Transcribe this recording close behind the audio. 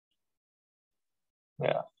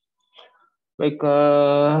Ya, baik.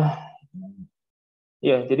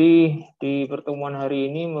 Ya, jadi di pertemuan hari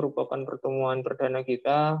ini merupakan pertemuan perdana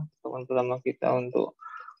kita, pertemuan pertama kita untuk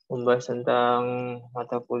membahas tentang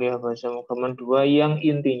mata kuliah Bahasa Pemrograman 2 yang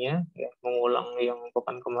intinya, ya, mengulang yang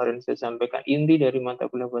pekan kemarin saya sampaikan, inti dari mata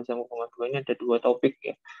kuliah Bahasa Pemrograman 2 ini ada dua topik,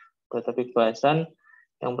 ya, dua topik bahasan.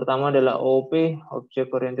 Yang pertama adalah OOP, Object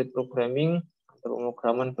Oriented Programming, atau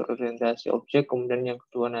pemrograman berorientasi objek. Kemudian yang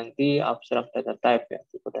kedua nanti Abstract Data Type, ya,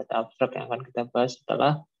 tipe data abstrak yang akan kita bahas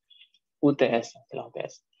setelah UTS, setelah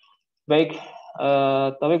UTS. Baik,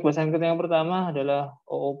 topik bahasan kita yang pertama adalah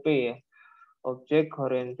OOP, ya, Object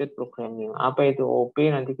Oriented Programming. Apa itu OOP?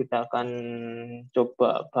 Nanti kita akan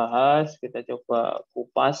coba bahas, kita coba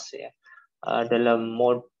kupas, ya, dalam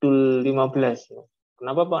modul 15.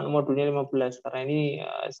 Kenapa Pak modulnya 15? Karena ini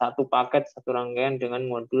satu paket, satu rangkaian dengan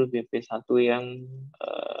modul BP1 yang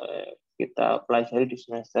kita pelajari di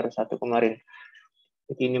semester 1 kemarin.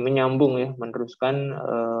 Jadi ini menyambung, ya, meneruskan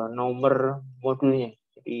nomor modulnya.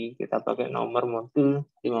 Jadi kita pakai nomor modul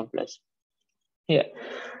 15. Ya.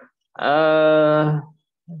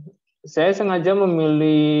 Saya sengaja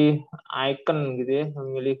memilih icon gitu, ya,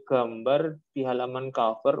 memilih gambar di halaman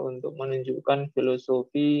cover untuk menunjukkan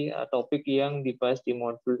filosofi topik yang dibahas di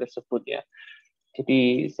modul tersebut, ya.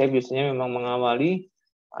 Jadi saya biasanya memang mengawali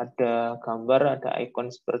ada gambar, ada icon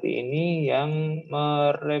seperti ini yang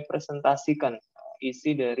merepresentasikan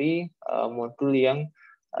isi dari modul yang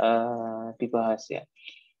dibahas, ya.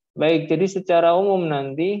 Baik, jadi secara umum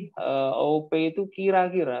nanti OOP itu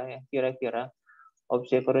kira-kira, ya, kira-kira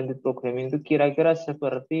Object Oriented Programming itu kira-kira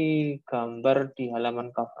seperti gambar di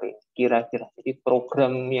halaman cover, kira-kira. Jadi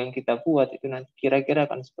program yang kita buat itu nanti kira-kira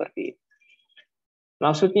akan seperti itu.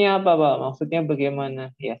 Maksudnya apa, Pak? Maksudnya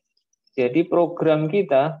bagaimana? Ya, jadi program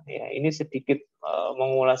kita, ya, ini sedikit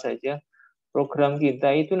mengulas saja. Program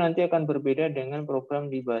kita itu nanti akan berbeda dengan program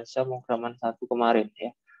di Bahasa Pemrograman 1 kemarin,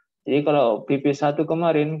 ya. Jadi kalau BP1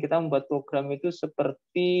 kemarin kita membuat program itu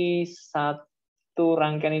seperti satu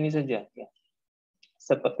rangkaian ini saja, ya.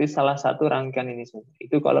 Seperti salah satu rangkaian ini saja.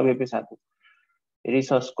 Itu kalau BP1. Jadi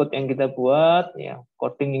source code yang kita buat, ya,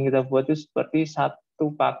 coding yang kita buat itu seperti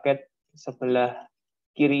satu paket sebelah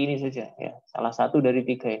kiri ini saja, ya. Salah satu dari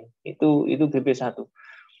tiga ini. Itu BP1.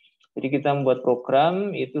 Jadi kita membuat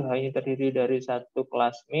program itu hanya terdiri dari satu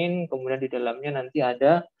kelas main, kemudian di dalamnya nanti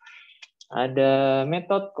ada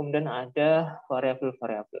metode, kemudian ada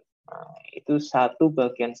variabel-variabel. Nah, itu satu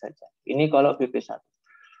bagian saja. Ini kalau BP1.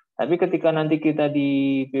 Tapi ketika nanti kita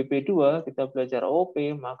di BP2, kita belajar OP,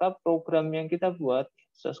 maka program yang kita buat,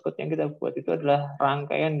 source code yang kita buat itu adalah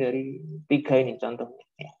rangkaian dari tiga ini contohnya.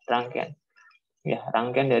 Ya,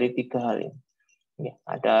 rangkaian dari tiga hal ini. Ya,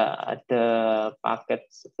 ada paket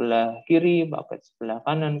sebelah kiri, paket sebelah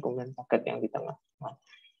kanan, kemudian paket yang di tengah. Nah,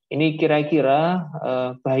 ini kira-kira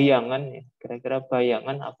bayangan, ya, kira-kira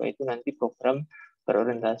bayangan apa itu nanti program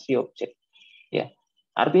berorientasi objek. Ya,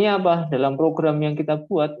 artinya apa? Dalam program yang kita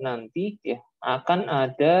buat nanti, ya, akan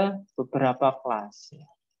ada beberapa kelas. Ya.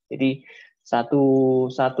 Jadi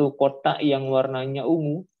satu kotak yang warnanya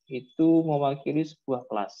ungu itu mewakili sebuah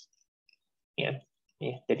kelas. Ya.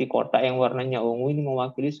 Ya, jadi kotak yang warnanya ungu ini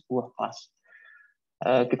mewakili sebuah kelas.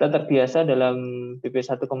 Kita terbiasa dalam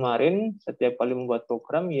BP1 kemarin setiap kali membuat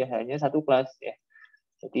program ya hanya satu kelas, ya.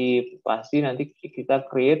 Jadi pasti nanti kita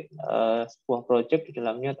create sebuah project di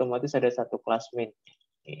dalamnya otomatis ada satu kelas main.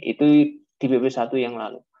 Itu di BP1 yang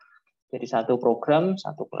lalu. Jadi satu program,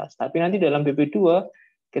 satu kelas. Tapi nanti dalam BP2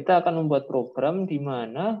 kita akan membuat program di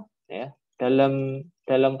mana, ya, dalam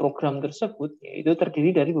program tersebut, ya, itu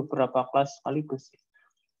terdiri dari beberapa kelas sekaligus.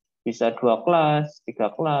 Bisa 2 kelas,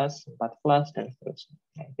 3 kelas, 4 kelas, dan seterusnya.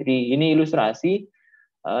 Jadi ini ilustrasi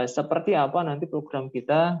seperti apa nanti program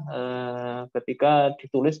kita ketika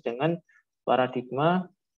ditulis dengan paradigma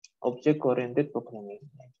Object Oriented Programming.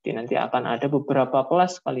 Jadi nanti akan ada beberapa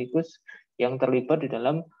kelas sekaligus yang terlibat di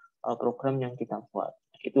dalam program yang kita buat.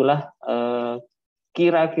 Itulah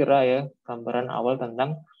kira-kira, ya, gambaran awal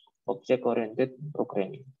tentang Object Oriented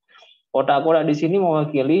Programming. Kotak-kotak di sini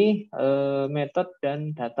mewakili metode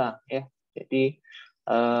dan data, ya. Jadi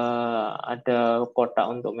ada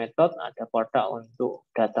kotak untuk metode, ada kotak untuk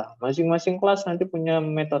data. Masing-masing kelas nanti punya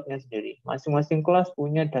metodenya sendiri, masing-masing kelas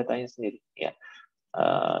punya datanya sendiri, ya.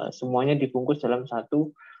 Semuanya dibungkus dalam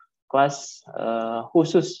satu kelas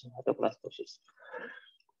khusus atau kelas khusus.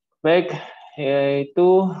 Baik,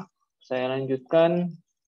 yaitu saya lanjutkan.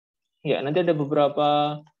 Ya, nanti ada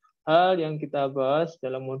beberapa hal yang kita bahas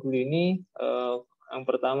dalam modul ini. Yang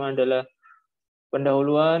pertama adalah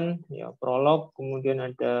pendahuluan, ya, prolog, kemudian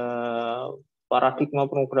ada paradigma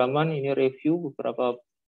pemrograman, ini review beberapa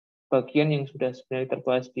bagian yang sudah sebenarnya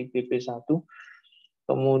terbahas di BP1.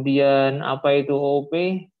 kemudian apa itu OOP,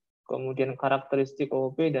 kemudian karakteristik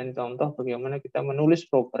OOP, dan contoh bagaimana kita menulis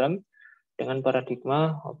program dengan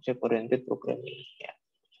paradigma object oriented programming. Ya.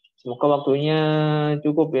 Semoga waktunya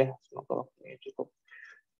cukup ya. Semoga waktunya cukup.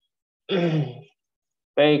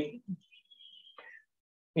 Baik.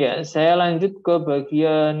 Ya, saya lanjut ke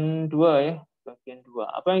bagian 2 ya. Bagian 2.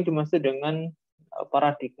 Apa yang dimaksud dengan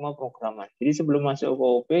paradigma programan? Jadi sebelum masuk ke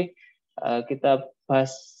OOP, kita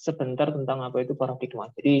bahas sebentar tentang apa itu paradigma.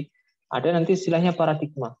 Jadi ada nanti istilahnya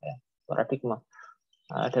paradigma ya. Paradigma.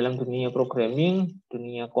 Dalam dunia programming,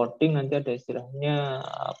 dunia coding nanti ada istilahnya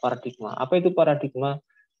paradigma. Apa itu paradigma?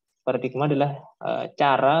 Paradigma adalah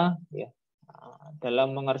cara ya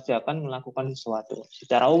dalam mengerjakan, melakukan sesuatu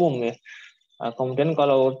secara umum ya. Kemudian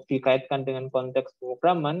kalau dikaitkan dengan konteks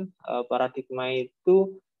pemrograman, paradigma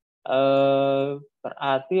itu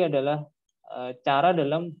berarti adalah cara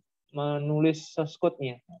dalam menulis source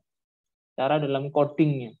code-nya, cara dalam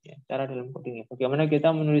codingnya, ya, cara dalam codingnya. Bagaimana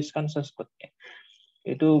kita menuliskan source code-nya.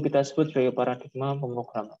 Itu kita sebut sebagai paradigma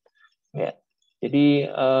pemrograman. Ya. Jadi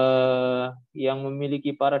yang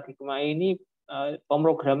memiliki paradigma ini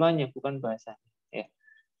pemrogramannya, bukan bahasanya. Ya.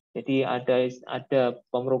 Jadi ada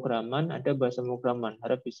pemrograman, ada bahasa pemrograman,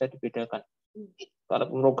 harap bisa dibedakan. Kalau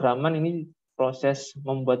pemrograman ini proses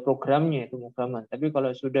membuat programnya itu pemrograman. Tapi kalau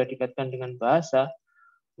sudah dikaitkan dengan bahasa,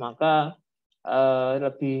 maka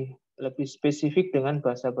lebih spesifik dengan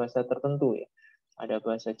bahasa-bahasa tertentu ya. Ada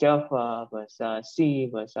bahasa Java, bahasa C,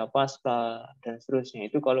 bahasa Pascal, dan seterusnya.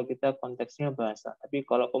 Itu kalau kita konteksnya bahasa. Tapi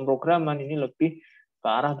kalau pemrograman ini lebih ke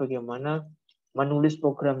arah bagaimana menulis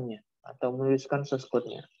programnya atau menuliskan source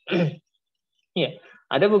code-nya. Ya,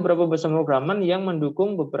 ada beberapa bahasa pemrograman yang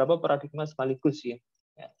mendukung beberapa paradigma sekaligus ya.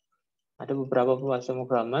 Ada beberapa bahasa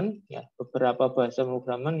pemrograman, ya, beberapa bahasa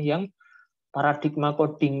pemrograman yang paradigma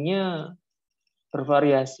codingnya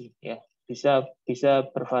bervariasi, ya, bisa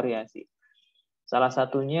bervariasi. Salah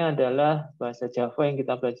satunya adalah bahasa Java yang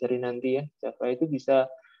kita pelajari nanti ya. Java itu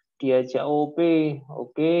bisa diajak OOP,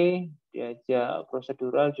 oke, diajak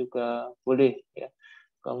prosedural juga boleh ya.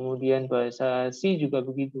 Kemudian bahasa C juga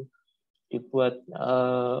begitu. Dibuat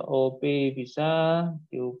OOP bisa,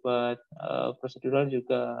 dibuat prosedural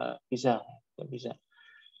juga bisa.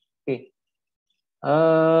 Oke.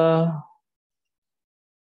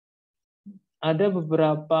 Ada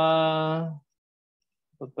beberapa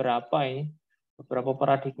beberapa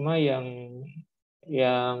paradigma yang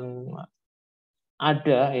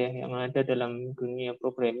ada dalam dunia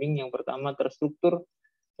programming. Yang pertama terstruktur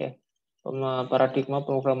ya. Paradigma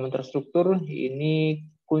pemrograman terstruktur ini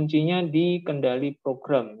kuncinya di kendali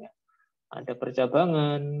program ya. Ada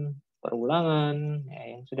percabangan, perulangan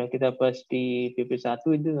ya, yang sudah kita bahas di BP1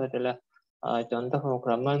 itu adalah contoh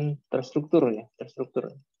pemrograman terstruktur ya,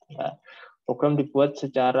 terstruktur. Ya. Program dibuat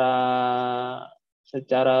secara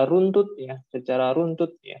runtut ya,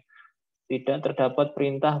 tidak terdapat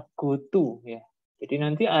perintah goto ya. Jadi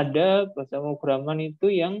nanti ada bahasa pemrograman itu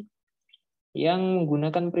yang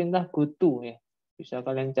menggunakan perintah goto ya. Bisa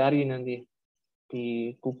kalian cari nanti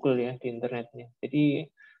di Google ya, di internetnya. Jadi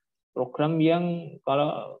program yang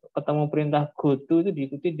kalau ketemu perintah goto itu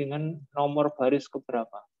diikuti dengan nomor baris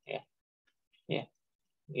keberapa ya. Ya.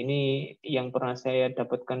 Ini yang pernah saya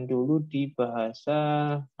dapatkan dulu di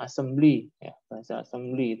bahasa assembly ya, bahasa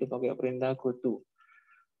assembly itu pakai perintah goto.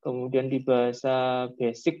 Kemudian di bahasa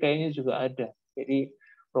basic kayaknya juga ada. Jadi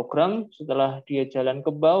program setelah dia jalan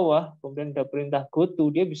ke bawah, kemudian ada perintah goto,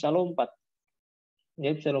 dia bisa lompat.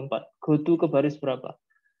 Dia bisa lompat. Goto ke baris berapa?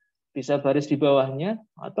 Bisa baris di bawahnya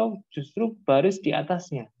atau justru baris di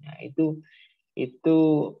atasnya. Nah, itu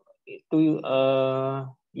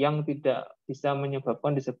yang tidak bisa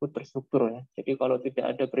menyebabkan disebut terstruktur ya. Jadi kalau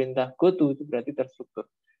tidak ada perintah goto itu berarti terstruktur.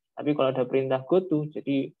 Tapi kalau ada perintah goto,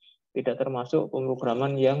 jadi tidak termasuk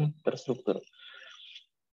pemrograman yang terstruktur.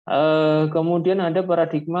 Kemudian ada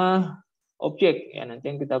paradigma objek ya, nanti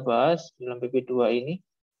yang kita bahas dalam PP2 ini.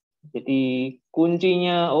 Jadi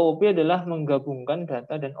kuncinya OOP adalah menggabungkan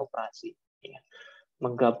data dan operasi. Ya.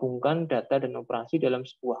 Menggabungkan data dan operasi dalam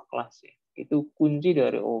sebuah kelas. Ya. Itu kunci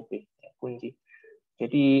dari OOP. Ya, kunci.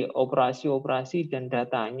 Jadi operasi-operasi dan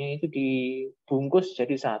datanya itu dibungkus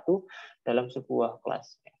jadi satu dalam sebuah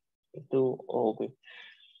kelas. Ya. Itu OOP.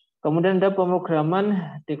 Kemudian ada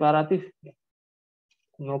pemrograman deklaratif. Ya.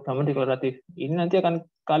 Pemrograman deklaratif. Ini nanti akan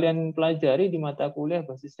kalian pelajari di mata kuliah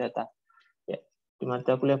basis data. Ya. Di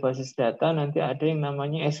mata kuliah basis data nanti ada yang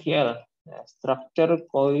namanya SQL, ya, Structure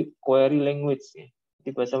Query Language. Ya.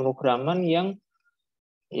 Di bahasa pemrograman yang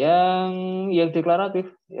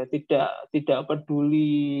deklaratif, ya, tidak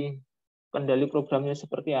peduli kendali programnya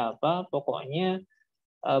seperti apa, pokoknya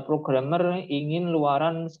programmer ingin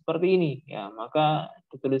luaran seperti ini, ya maka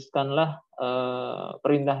dituliskanlah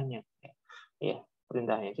perintahnya, ya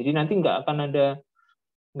perintahnya. Jadi nanti nggak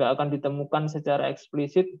akan ditemukan secara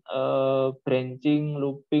eksplisit branching,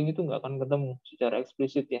 looping itu nggak akan ketemu secara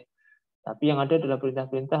eksplisit ya. Tapi yang ada adalah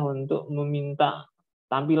perintah-perintah untuk meminta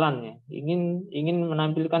tampilannya. Ingin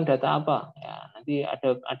menampilkan data apa? Ya, nanti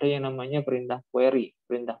ada yang namanya perintah query.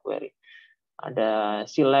 Ada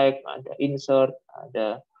select, ada insert,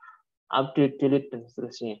 ada update, delete dan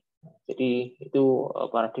seterusnya. Jadi itu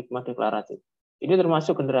paradigma deklaratif. Ini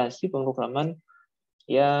termasuk generasi pemrograman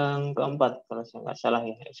yang keempat kalau saya nggak salah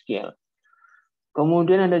ya, SQL.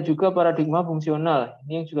 Kemudian ada juga paradigma fungsional.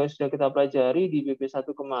 Ini yang juga sudah kita pelajari di BP1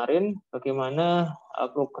 kemarin, bagaimana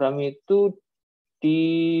program itu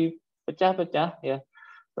dipecah-pecah ya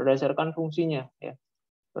berdasarkan fungsinya ya.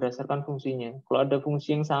 Berdasarkan fungsinya. Kalau ada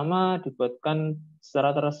fungsi yang sama dibuatkan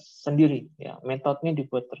secara tersendiri ya. Metodenya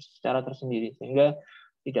dibuat secara tersendiri sehingga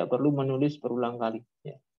tidak perlu menulis berulang kali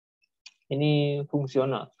ya. Ini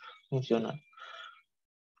fungsional.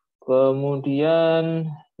 Kemudian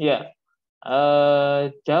ya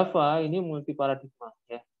Java ini multi paradigma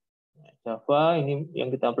ya. Java ini yang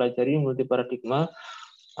kita pelajari multi paradigma,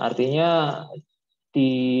 artinya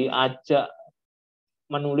diajak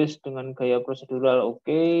menulis dengan gaya prosedural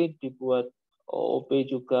oke, dibuat OOP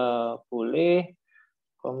juga boleh,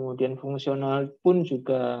 kemudian fungsional pun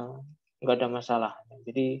juga nggak ada masalah.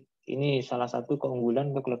 Jadi ini salah satu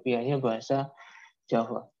keunggulan atau kelebihannya bahasa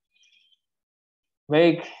Java.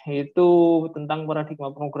 Baik, itu tentang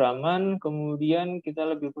paradigma pemrograman. Kemudian kita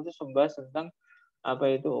lebih khusus membahas tentang apa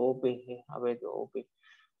itu OOP.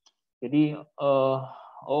 Jadi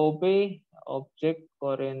OOP, Object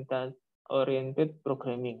Oriented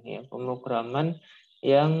Programming, ya, pemrograman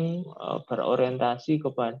yang berorientasi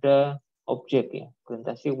kepada objek, ya,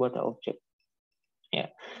 orientasi kepada objek.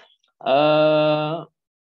 Ya.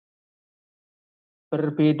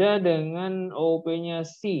 Berbeda dengan OOP-nya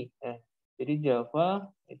C. Ya. Jadi Java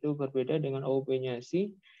itu berbeda dengan OOP-nya C.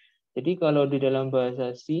 Jadi kalau di dalam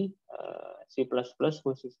bahasa C, C++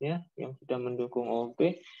 khususnya yang sudah mendukung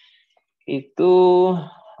OOP, itu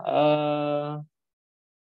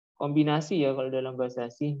kombinasi ya kalau dalam bahasa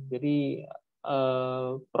C. Jadi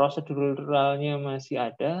proseduralnya masih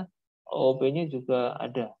ada, OOP-nya juga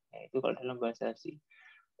ada. Nah, itu kalau dalam bahasa C.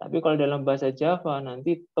 Tapi kalau dalam bahasa Java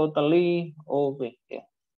nanti totally OOP ya,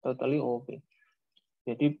 totally OOP.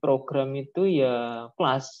 Jadi program itu ya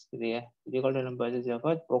kelas gitu ya. Jadi kalau dalam bahasa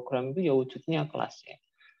Java program itu ya wujudnya kelas ya.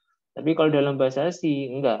 Tapi kalau dalam bahasa C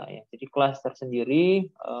enggak ya. Jadi kelas tersendiri,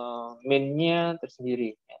 main-nya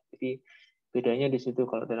tersendiri ya. Jadi bedanya di situ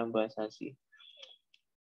kalau dalam bahasa C.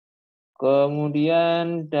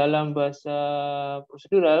 Kemudian dalam bahasa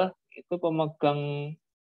prosedural itu pemegang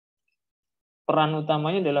peran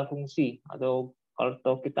utamanya adalah fungsi atau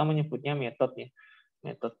kalau kita menyebutnya metode ya.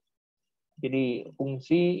 Metode. Jadi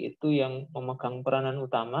fungsi itu yang memegang peranan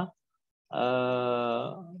utama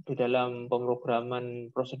di dalam pemrograman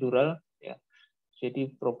prosedural ya.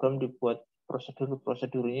 Jadi program dibuat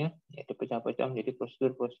prosedurnya ya, dipecah-pecah menjadi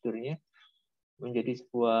prosedurnya menjadi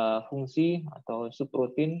sebuah fungsi atau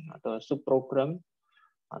subroutine atau subprogram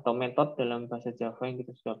atau metode dalam bahasa Java yang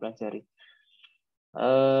kita sudah pelajari.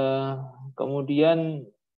 Kemudian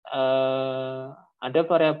ada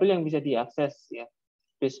variabel yang bisa diakses ya.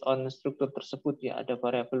 Based on struktur tersebut ya, ada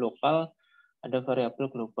variabel lokal, ada variabel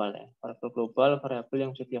global ya. Variabel global, variabel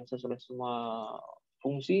yang bisa diakses oleh semua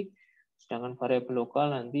fungsi, sedangkan variabel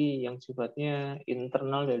lokal nanti yang sifatnya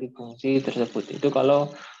internal dari fungsi tersebut. Itu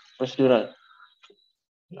kalau prosedural.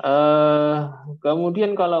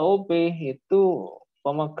 Kemudian kalau OP itu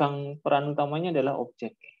pemegang peran utamanya adalah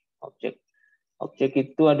objek. Objek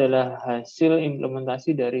itu adalah hasil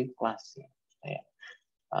implementasi dari kelas. Ya.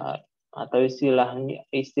 Atau istilah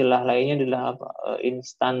lainnya adalah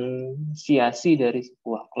instansiasi dari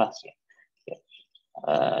sebuah kelas ya.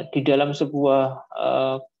 Di dalam sebuah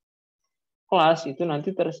kelas itu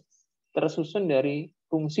nanti tersusun dari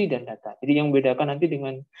fungsi dan data. Jadi yang membedakan nanti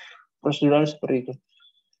dengan prosedural seperti itu.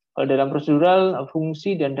 Kalau dalam prosedural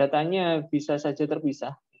fungsi dan datanya bisa saja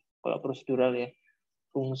terpisah. Kalau prosedural ya,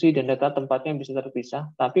 fungsi dan data tempatnya bisa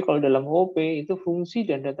terpisah. Tapi kalau dalam OP itu fungsi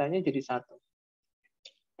dan datanya jadi satu.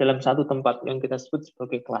 Dalam satu tempat yang kita sebut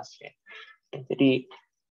sebagai kelas ya. Jadi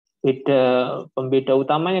pembeda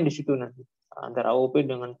utamanya di situ nanti antara OP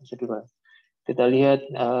dengan prosedural. Kita lihat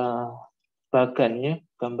bagannya,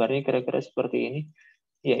 gambarnya kira-kira seperti ini.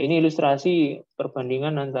 Ya, ini ilustrasi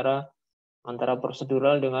perbandingan antara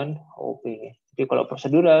prosedural dengan OP. Jadi kalau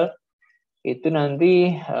prosedural itu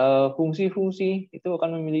nanti fungsi-fungsi itu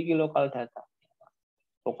akan memiliki lokal data.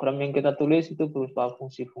 Program yang kita tulis itu berupa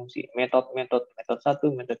fungsi-fungsi, metode 1,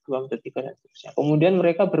 metode 2, metode 3, dan seterusnya. Kemudian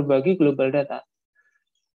mereka berbagi global data.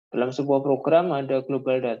 Dalam sebuah program ada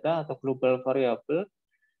global data atau global variable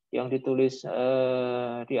yang ditulis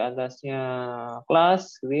di atasnya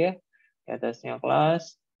kelas, gitu ya, di atasnya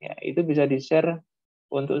kelas, ya itu bisa di-share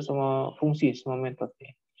untuk semua fungsi, semua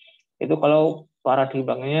metode. Itu kalau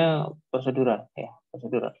paradigmanya prosedural, ya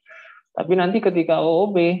prosedural. Tapi nanti ketika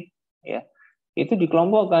OOP, ya itu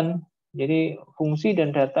dikelompokkan. Jadi fungsi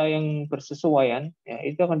dan data yang bersesuaian, ya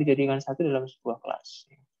itu akan dijadikan satu dalam sebuah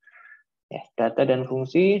kelas. Ya, data dan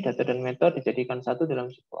fungsi, data dan metode dijadikan satu dalam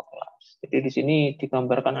sebuah kelas. Jadi di sini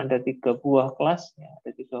digambarkan ada 3 buah kelas, ya,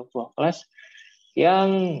 ada 3 buah kelas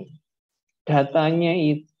yang datanya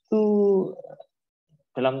itu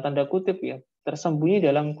dalam tanda kutip ya tersembunyi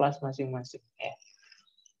dalam kelas masing-masing.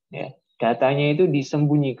 Ya, datanya itu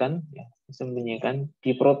disembunyikan, ya, disembunyikan,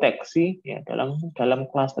 diproteksi ya dalam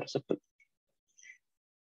kelas tersebut.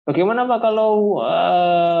 Bagaimana Pak kalau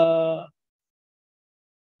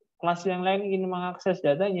kelas yang lain ingin mengakses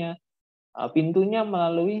datanya? Pintunya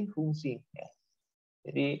melalui fungsi. Ya.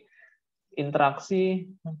 Jadi interaksi,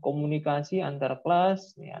 komunikasi antar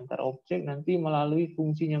kelas, ya, antar objek nanti melalui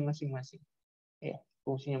fungsinya masing-masing. Ya,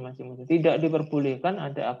 fungsinya masing-masing. Tidak diperbolehkan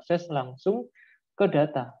ada akses langsung ke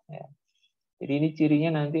data. Ya. Jadi ini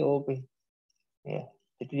cirinya nanti OOP. Ya.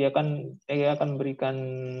 Jadi dia akan memberikan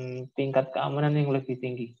tingkat keamanan yang lebih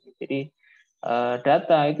tinggi. Jadi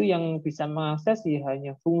data itu yang bisa mengakses ya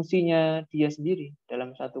hanya fungsinya dia sendiri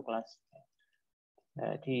dalam satu kelas.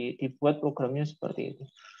 Dibuat programnya seperti itu.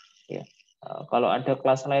 Ya. Kalau ada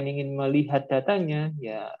kelas lain ingin melihat datanya,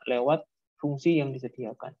 ya lewat fungsi yang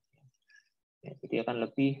disediakan. Ya, jadi akan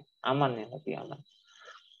lebih aman ya, lebih aman.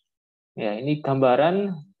 Ya, ini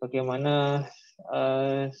gambaran bagaimana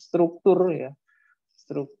struktur ya,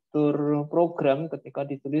 struktur program ketika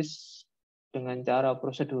ditulis dengan cara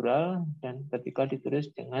prosedural dan ketika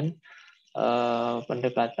ditulis dengan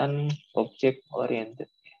pendekatan object oriented.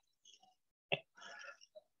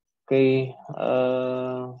 Oke,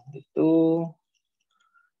 itu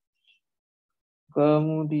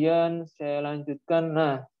kemudian saya lanjutkan.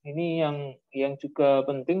 Nah, ini yang juga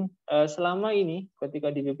penting selama ini ketika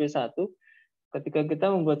di BP1, ketika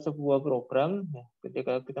kita membuat sebuah program,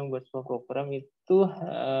 ketika kita membuat sebuah program itu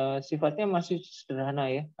sifatnya masih sederhana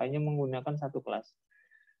ya, hanya menggunakan satu kelas.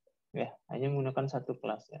 Ya, hanya menggunakan satu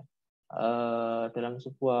kelas ya. Dalam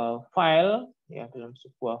sebuah file ya, dalam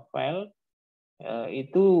sebuah file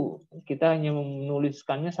itu kita hanya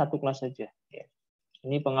menuliskannya satu kelas saja. Ya.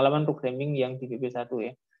 Ini pengalaman programming yang di BP1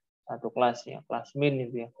 ya, satu kelas ya, kelas main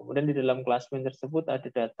itu ya. Kemudian di dalam kelas main tersebut ada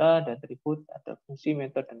data, ada atribut, ada fungsi,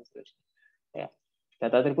 metode dan seterusnya. Ya.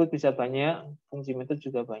 Data atribut bisa banyak, fungsi metode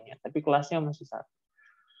juga banyak, tapi kelasnya masih satu.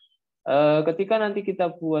 Ketika nanti kita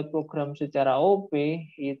buat program secara OP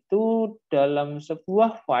itu dalam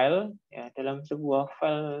sebuah file ya, dalam sebuah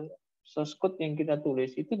file source code yang kita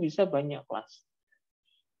tulis itu bisa banyak kelas.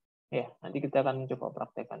 Ya, nanti kita akan coba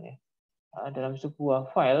praktekkan ya. Dalam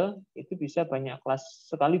sebuah file itu bisa banyak kelas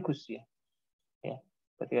sekaligus ya. Ya,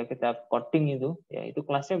 ketika kita coding itu, ya itu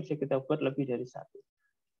kelasnya bisa kita buat lebih dari satu.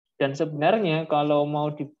 Dan sebenarnya kalau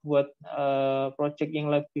mau dibuat project yang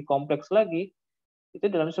lebih kompleks lagi, itu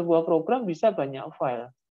dalam sebuah program bisa banyak file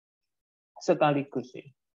sekaligus ya.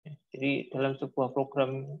 Jadi dalam sebuah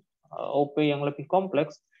program OP yang lebih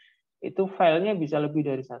kompleks, itu filenya bisa lebih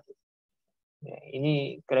dari satu. Ya,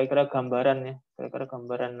 ini kira-kira gambaran ya, kira-kira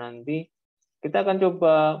gambaran nanti. Kita akan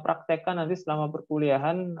coba praktekkan nanti selama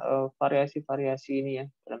perkuliahan variasi-variasi ini ya.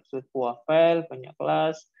 Dalam sebuah file, banyak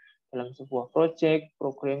kelas, dalam sebuah project,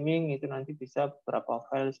 programming, itu nanti bisa beberapa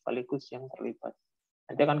file sekaligus yang terlibat.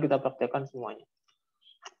 Nanti akan kita praktekkan semuanya.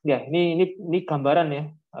 Ya, ini gambaran ya.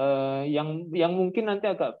 Yang mungkin nanti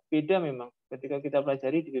agak beda memang ketika kita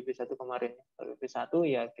pelajari di BP1 kemarin. Di BP1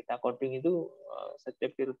 ya kita coding itu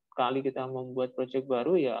setiap kali kita membuat project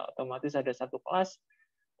baru ya otomatis ada satu kelas.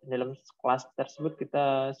 Dalam kelas tersebut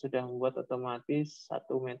kita sudah membuat otomatis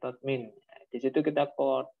satu metode main. Di situ kita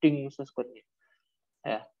coding source code-nya.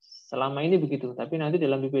 Ya, selama ini begitu. Tapi nanti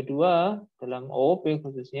dalam BP2, dalam OOP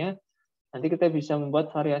khususnya, nanti kita bisa membuat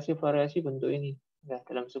variasi-variasi bentuk ini. Ya,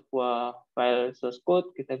 dalam sebuah file source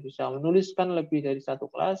code kita bisa menuliskan lebih dari satu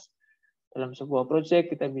kelas. Dalam sebuah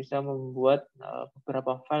project kita bisa membuat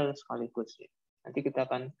beberapa file sekaligus. Nanti kita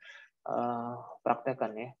akan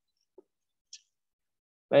praktekkan ya.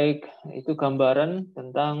 Baik, itu gambaran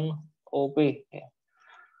tentang OP. Ya.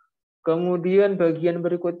 Kemudian bagian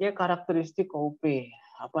berikutnya karakteristik OP.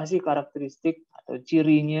 Apa sih karakteristik atau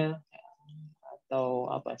cirinya atau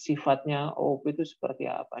apa sifatnya OP itu seperti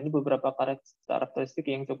apa? Ini beberapa karakteristik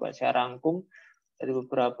yang coba saya rangkum dari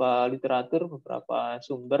beberapa literatur, beberapa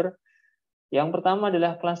sumber. Yang pertama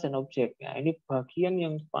adalah kelas dan objek. Nah, ini bagian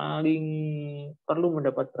yang paling perlu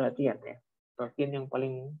mendapat perhatian ya. Bagian yang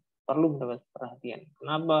paling perlu mendapat perhatian.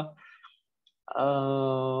 Kenapa?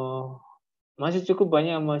 Masih cukup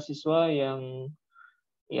banyak mahasiswa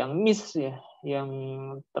yang miss ya, yang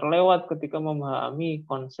terlewat ketika memahami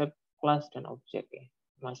konsep kelas dan objek ya.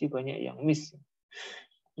 Masih banyak yang miss.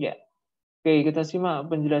 Ya. Oke, kita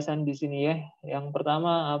simak penjelasan di sini ya. Yang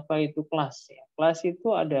pertama, apa itu kelas? Ya, kelas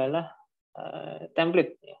itu adalah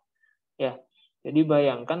template ya. Ya. Jadi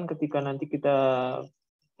bayangkan ketika nanti kita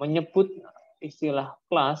menyebut istilah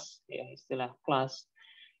kelas ya, istilah kelas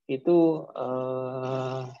itu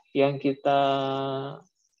yang kita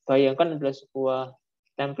bayangkan adalah sebuah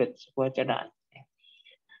template, sebuah cetakan ya.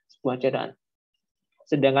 Sebuah cetakan.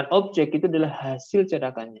 Sedangkan objek itu adalah hasil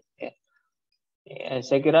cetakannya ya. Ya,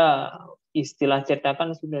 saya kira istilah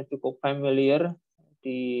cetakan sudah cukup familiar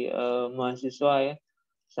di mahasiswa ya.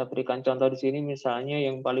 Saya berikan contoh di sini, misalnya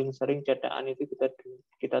yang paling sering cetakan itu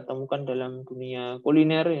kita temukan dalam dunia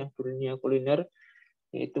kuliner ya, dunia kuliner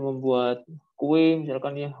yaitu membuat kue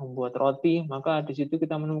misalkan ya, membuat roti, maka di situ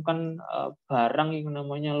kita menemukan barang yang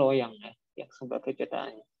namanya loyang ya, yang sebagai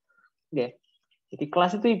cetakannya. Ya. Jadi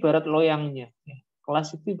kelas itu ibarat loyangnya, ya.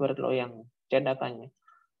 Kelas itu ibarat loyang cetakannya.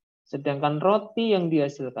 Sedangkan roti yang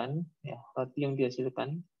dihasilkan, ya, roti yang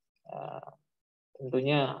dihasilkan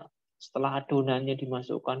tentunya setelah adonannya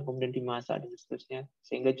dimasukkan, kemudian dimasak dan seterusnya,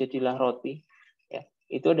 sehingga jadilah roti. Ya,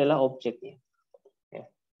 itu adalah objeknya. Ya.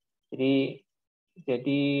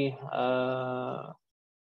 Jadi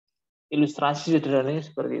ilustrasi sederhananya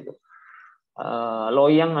seperti itu.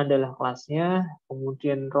 Loyang adalah kelasnya,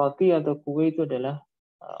 kemudian roti atau kue itu adalah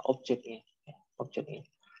objeknya. Ya, objeknya.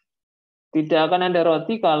 Tidak akan ada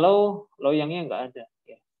roti kalau loyangnya nggak ada.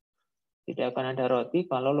 Ya. Tidak akan ada roti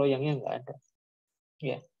kalau loyangnya nggak ada.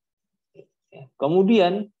 Ya.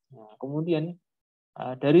 Kemudian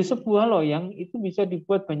dari sebuah loyang itu bisa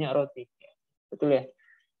dibuat banyak roti, betul ya?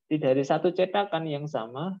 Jadi dari satu cetakan yang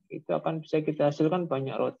sama itu akan bisa kita hasilkan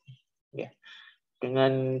banyak roti, ya,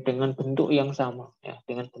 dengan bentuk yang sama, ya,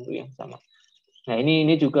 dengan bentuk yang sama. Nah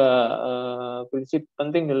ini juga prinsip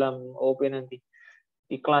penting dalam OOP nanti.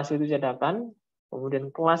 Di kelas itu cetakan,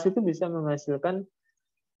 kemudian kelas itu bisa menghasilkan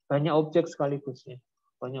banyak objek sekaligus, ya.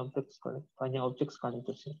 Banyak objek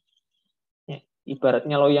sekaligus. Ya,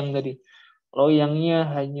 ibaratnya loyang tadi, loyangnya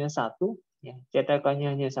hanya satu, ya, cetakannya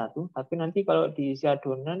hanya satu, tapi nanti kalau diisi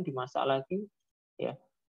adonan dimasak lagi, ya,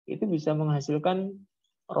 itu bisa menghasilkan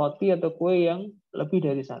roti atau kue yang lebih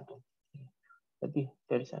dari satu,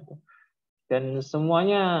 dan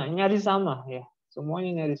semuanya nyaris sama, ya,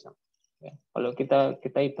 semuanya nyaris sama. Ya, kalau kita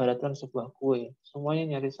ibaratkan sebuah kue,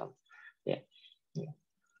 semuanya nyaris sama, ya.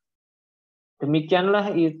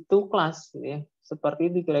 Demikianlah itu kelas, ya.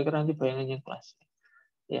 Seperti itu kira-kira nanti bayangannya kelas.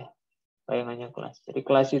 Ya, bayangannya kelas. Jadi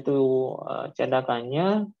kelas itu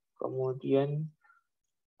cetakannya, kemudian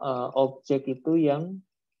objek itu yang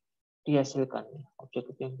dihasilkan. Objek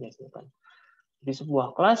itu yang dihasilkan. Jadi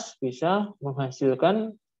sebuah kelas bisa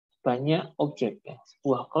menghasilkan banyak objek. Ya.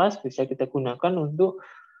 Sebuah kelas bisa kita gunakan untuk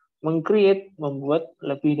meng-create, membuat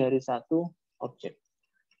lebih dari satu objek.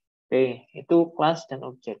 Oke, itu kelas dan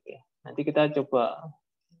objek ya. Nanti kita coba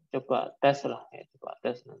tes lah, ya, coba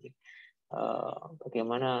tes nanti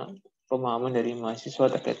bagaimana pemahaman dari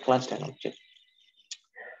mahasiswa terkait kelas dan objek.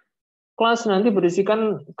 Kelas nanti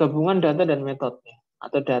berisikan gabungan data dan metode,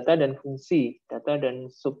 atau data dan fungsi, data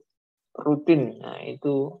dan subrutin. Nah,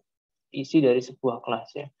 itu isi dari sebuah kelas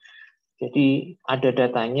ya. Jadi ada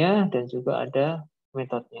datanya dan juga ada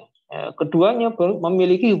metodenya. Keduanya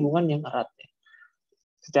memiliki hubungan yang erat. Ya.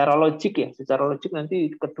 Secara logik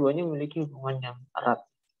nanti keduanya memiliki hubungan yang erat.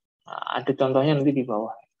 Nah, ada contohnya nanti di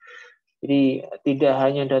bawah. Jadi tidak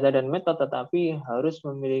hanya data dan metode, tetapi harus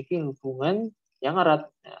memiliki hubungan yang erat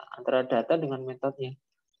ya, antara data dengan metodenya.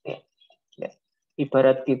 Ya. Ya.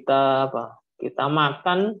 Ibarat kita kita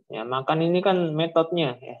makan, ya makan ini kan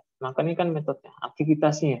metodenya, ya. Makan ini kan metodenya,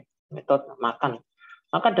 aktivitasnya, metode makan.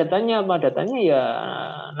 Maka datanya apa? Datanya ya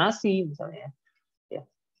nasi misalnya. Ya.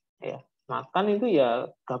 Ya. Makan itu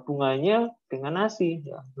ya gabungannya dengan nasi,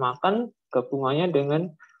 ya. Makan gabungannya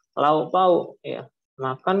dengan lauk pauk, ya.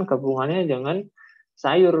 Makan gabungannya dengan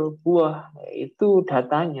sayur, buah, itu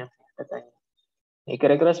datanya. Ya,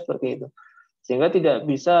 kira-kira seperti itu. Sehingga tidak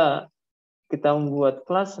bisa kita membuat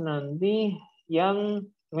kelas nanti yang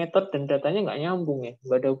metode dan datanya nggak nyambung ya,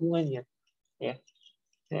 nggak ada hubungannya. Ya.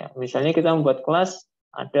 Ya, misalnya kita membuat kelas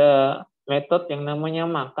ada metode yang namanya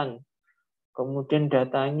makan. Kemudian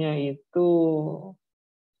datanya itu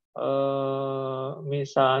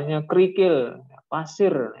misalnya kerikil,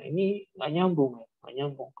 pasir, nah, ini nggak nyambung. nggak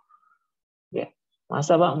nyambung. Ya,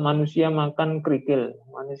 masa Pak manusia makan kerikil,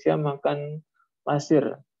 manusia makan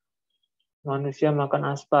pasir, manusia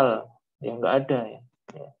makan aspal, ya nggak ada ya.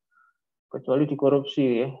 Ya. Kecuali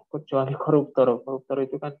dikorupsi ya, kecuali koruptor. Koruptor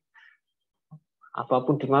itu kan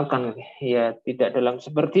apapun dimakan, ya tidak dalam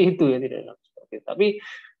seperti itu ya, tidak dalam seperti itu. Tapi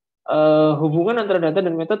hubungan antara data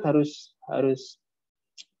dan metode harus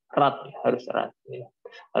erat, harus erat, ya.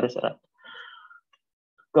 Harus erat.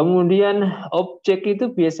 Kemudian objek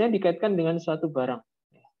itu biasanya dikaitkan dengan suatu barang.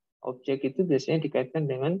 Objek itu biasanya dikaitkan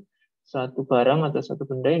dengan suatu barang atau suatu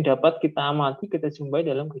benda yang dapat kita amati, kita jumpai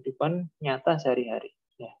dalam kehidupan nyata sehari-hari.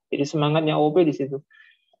 Ya, jadi semangatnya OOP di situ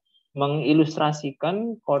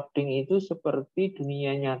mengilustrasikan coding itu seperti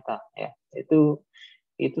dunia nyata. Ya, itu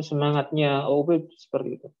semangatnya OOP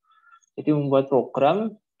seperti itu. Jadi membuat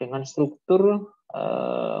program dengan struktur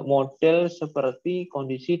model seperti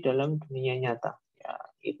kondisi dalam dunia nyata. Ya,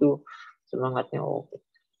 itu semangatnya OOP.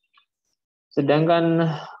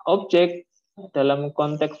 Sedangkan objek dalam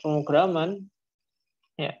konteks pemrograman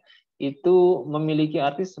ya, itu memiliki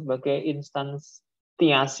arti sebagai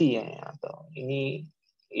instansiasi ya, atau ini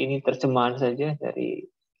terjemahan saja dari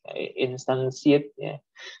instansiate ya,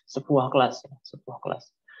 sebuah kelas ya, sebuah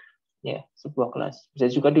kelas. Ya, sebuah kelas. Bisa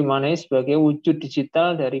juga dimaknai sebagai wujud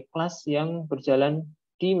digital dari kelas yang berjalan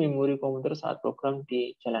di memori komputer saat program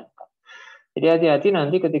dijalankan. Jadi hati-hati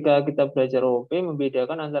nanti ketika kita belajar OOP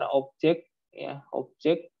membedakan antara objek ya,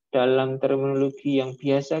 objek dalam terminologi yang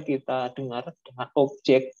biasa kita dengar dengan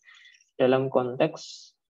objek dalam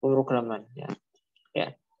konteks pemrograman ya.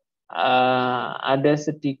 Ya. Ada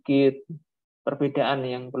sedikit perbedaan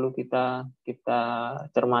yang perlu kita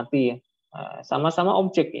cermati ya. Sama-sama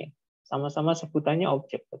objek ya. Sama-sama sebutannya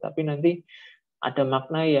objek, tetapi nanti ada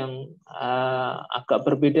makna yang agak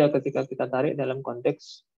berbeda ketika kita tarik dalam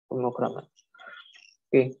konteks pemrograman.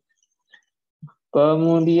 Oke.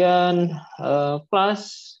 Kemudian kelas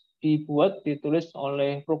ditulis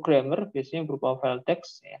oleh programmer, biasanya berupa file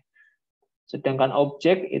teks ya. Sedangkan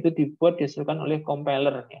objek itu dihasilkan oleh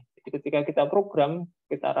compiler ya. Jadi ketika kita program,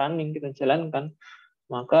 kita running, kita jalankan,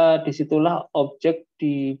 maka disitulah objek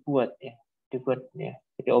dibuat ya.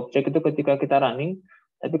 Jadi objek itu ketika kita running,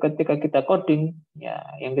 tapi ketika kita coding, ya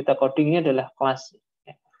yang kita coding ini adalah kelas.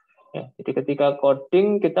 Ya, jadi ketika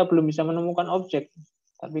coding kita belum bisa menemukan objek,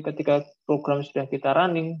 tapi ketika program sudah kita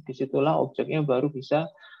running, disitulah objeknya baru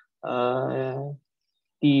bisa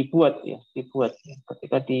dibuat ya.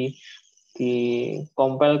 Ketika di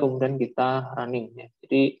compile kemudian kita running ya.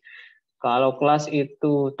 Jadi kalau kelas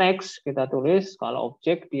itu teks kita tulis, kalau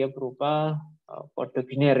objek dia berupa kode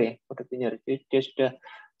biner ya, kode biner. Jadi dia sudah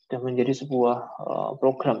menjadi sebuah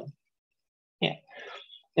program. Ya.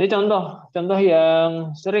 Ini contoh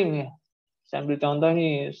yang sering ya. Saya ambil contoh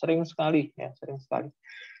ini sering sekali ya, sering sekali.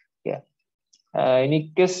 Ya.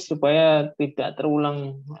 Ini case supaya tidak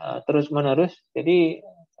terulang terus-menerus. Jadi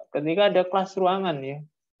ketika ada kelas ruangan ya,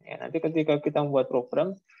 nanti ketika kita membuat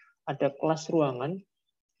program ada kelas ruangan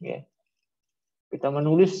ya. Kita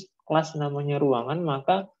menulis kelas namanya ruangan,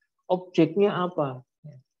 maka objeknya apa?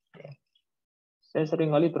 Ya. Saya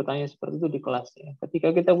sering kali bertanya seperti itu di kelas ya.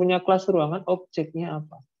 Ketika kita punya kelas ruangan, objeknya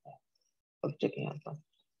apa? Objeknya apa?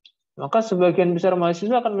 Maka sebagian besar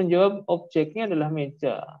mahasiswa akan menjawab objeknya adalah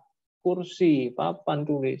meja, kursi, papan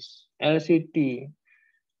tulis, LCD,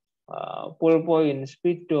 ballpoint,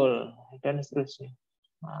 spidol, dan seterusnya.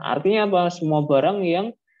 Nah, artinya apa? Semua barang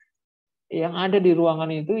yang ada di ruangan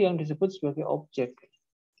itu yang disebut sebagai objek.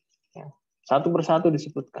 Ya, satu persatu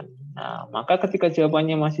disebutkan. Nah, maka ketika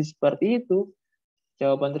jawabannya masih seperti itu,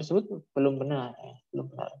 jawaban tersebut belum benar. Ya, belum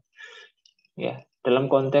benar. Ya, dalam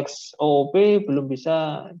konteks OOP belum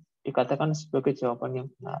bisa dikatakan sebagai jawaban yang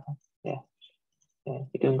benar. Ya. Ya,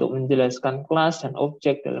 jadi untuk menjelaskan kelas dan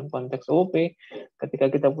objek dalam konteks OOP,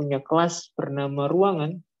 ketika kita punya kelas bernama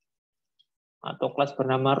ruangan atau kelas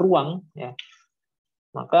bernama ruang, ya,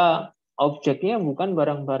 maka objeknya bukan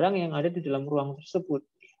barang-barang yang ada di dalam ruang tersebut.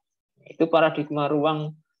 Itu paradigma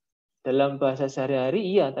ruang dalam bahasa sehari-hari,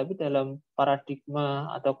 iya, tapi dalam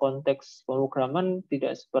paradigma atau konteks pemrograman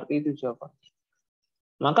tidak seperti itu jawabannya.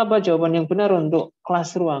 Maka apa jawaban yang benar untuk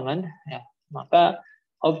kelas ruangan? Ya, maka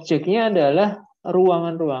objeknya adalah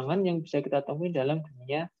ruangan-ruangan yang bisa kita temui dalam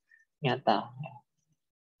dunia nyata.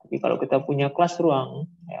 Tapi kalau kita punya kelas ruang,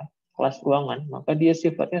 ya, kelas ruangan, maka dia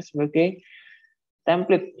sifatnya sebagai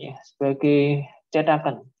template, ya, sebagai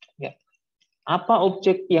cetakan. Ya. Apa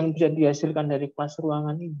objek yang bisa dihasilkan dari kelas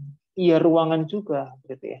ruangan ini? Iya, ruangan juga,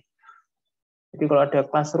 gitu ya. Jadi kalau ada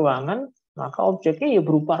kelas ruangan, maka objeknya ya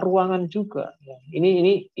berupa ruangan juga. Ya.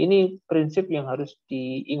 Ini prinsip yang harus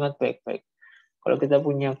diingat baik-baik. Kalau kita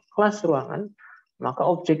punya kelas ruangan, maka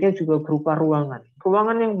objeknya juga berupa ruangan.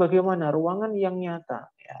 Ruangan yang bagaimana? Ruangan yang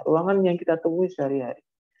nyata, ya, ruangan yang kita temui sehari-hari.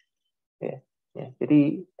 Ya, ya.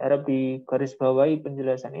 Jadi harap digarisbawahi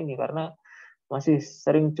penjelasan ini karena masih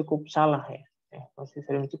sering cukup salah ya, masih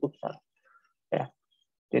sering cukup salah. Ya.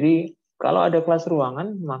 Jadi kalau ada kelas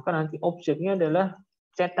ruangan, maka nanti objeknya adalah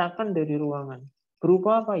cetakan dari ruangan.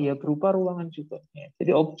 Berupa apa? Ya berupa ruangan juga. Ya.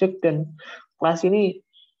 Jadi objek dan kelas ini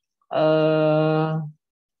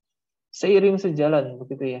seiring sejalan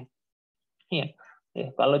begitu ya. Ya.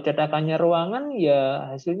 Ya, kalau cetakannya ruangan,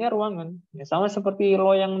 ya hasilnya ruangan. Ya, sama seperti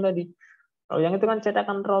loyang tadi. Loyang itu kan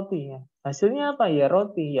cetakan roti. Ya. Hasilnya apa? Ya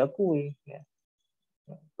roti, ya kue. Ya.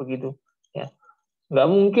 Begitu. Ya. Nggak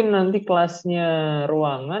mungkin nanti kelasnya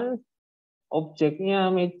ruangan, objeknya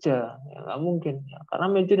meja. Ya, nggak mungkin. Ya, karena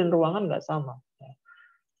meja dan ruangan nggak sama.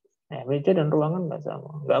 Ya, meja dan ruangan nggak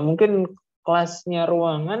sama. Nggak mungkin kelasnya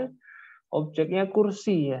ruangan, objeknya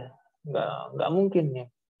kursi. Ya. Nggak mungkin. Ya.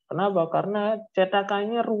 Kenapa? Karena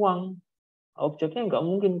cetakannya ruang. Objeknya nggak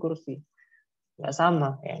mungkin kursi. Nggak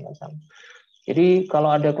sama. Ya, nggak sama. Jadi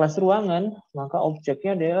kalau ada kelas ruangan, maka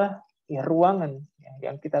objeknya adalah ya ruangan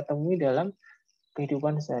ya, yang kita temui dalam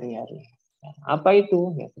kehidupan sehari-hari. Apa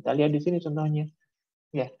itu? Ya, kita lihat di sini contohnya.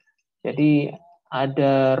 Ya, jadi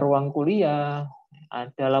ada ruang kuliah,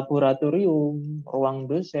 ada laboratorium, ruang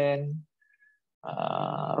dosen,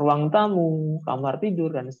 ruang tamu, kamar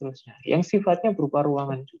tidur dan seterusnya. Yang sifatnya berupa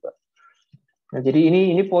ruangan juga. Nah, jadi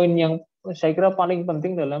ini poin yang saya kira paling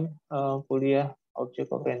penting dalam kuliah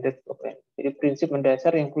object oriented programming. Jadi prinsip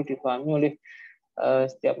mendasar yang perlu dipahami oleh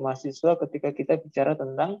setiap mahasiswa ketika kita bicara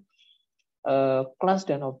tentang kelas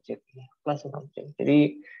dan objek. Kelas dan objek.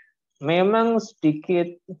 Jadi memang sedikit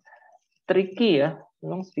tricky ya,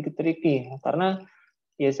 memang sedikit tricky karena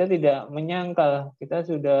ya saya tidak menyangkal kita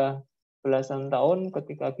sudah belasan tahun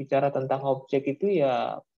ketika bicara tentang objek itu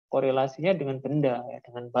ya korelasinya dengan benda ya,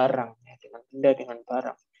 dengan barang ya, dengan benda dengan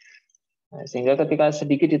barang. Nah, sehingga ketika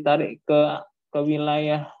sedikit ditarik ke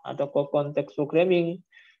wilayah atau ke konteks programming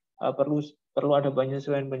perlu ada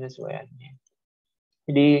penyesuaian.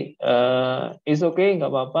 Jadi is okay, nggak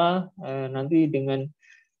apa-apa. Nanti dengan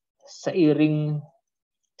seiring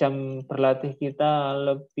jam berlatih kita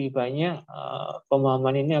lebih banyak,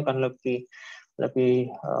 pemahaman ini akan lebih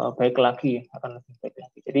baik lagi, akan lebih baik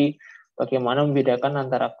lagi. Jadi bagaimana membedakan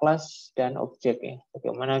antara kelas dan objek ya?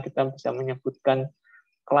 Bagaimana kita bisa menyebutkan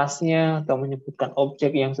kelasnya atau menyebutkan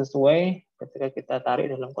objek yang sesuai ketika kita tarik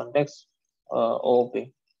dalam konteks OOP.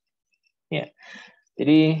 Ya.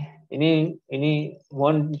 Jadi ini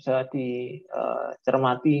mohon bisa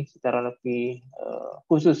dicermati secara lebih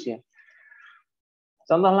khusus ya.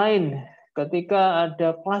 Contoh lain, ketika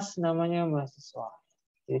ada kelas namanya mahasiswa.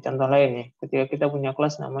 Jadi contoh lain ya, ketika kita punya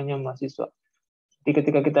kelas namanya mahasiswa. Jadi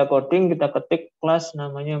ketika kita coding, kita ketik kelas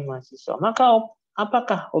namanya mahasiswa. Maka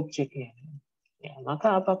apakah objeknya? Ya,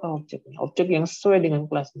 maka apakah objeknya? Objek yang sesuai dengan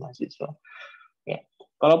kelas mahasiswa. Ya.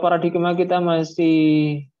 Kalau paradigma kita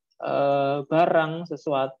masih barang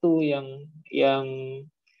sesuatu yang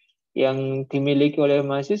dimiliki oleh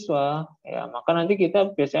mahasiswa, ya maka nanti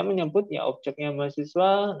kita biasanya menyebut ya objeknya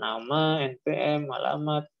mahasiswa, nama, NPM,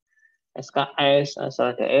 alamat, SKS,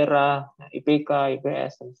 asal daerah, IPK,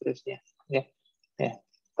 IPS dan seterusnya. Ya, ya.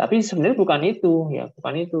 Tapi sebenarnya bukan itu, ya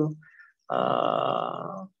bukan itu.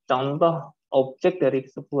 Contoh objek dari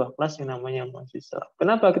sebuah kelas yang namanya mahasiswa.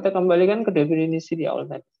 Kenapa kita kembalikan ke definisi di awal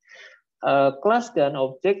tadi? Kelas dan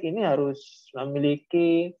objek ini harus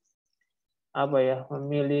memiliki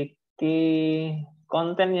memiliki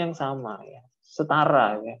konten yang sama ya,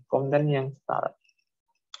 setara ya, konten yang setara.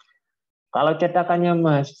 Kalau cetakannya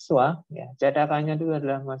mahasiswa, ya cetakannya itu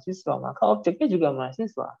adalah mahasiswa, maka objeknya juga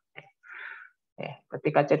mahasiswa. Ya,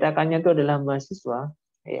 ketika cetakannya itu adalah mahasiswa,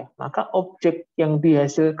 ya maka objek yang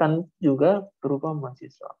dihasilkan juga berupa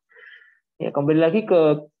mahasiswa. Ya kembali lagi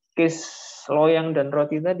ke case loyang dan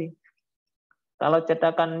roti tadi. Kalau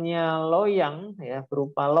cetakannya loyang, ya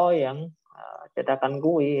berupa loyang, cetakan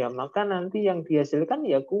kue, ya maka nanti yang dihasilkan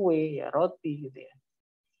ya kue, ya roti, gitu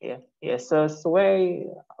ya. Ya sesuai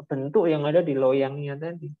bentuk yang ada di loyangnya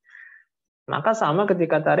tadi. Maka sama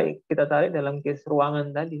ketika kita tarik dalam case ruangan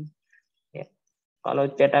tadi. Ya. Kalau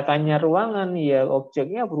cetakannya ruangan, ya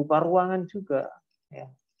objeknya berupa ruangan juga. Ya.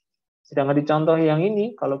 Sedangkan di contoh yang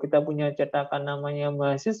ini, kalau kita punya cetakan namanya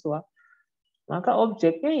mahasiswa, maka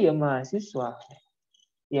objeknya ya mahasiswa.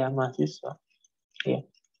 Ya mahasiswa. Ya.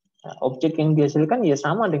 Nah, objek yang dihasilkan ya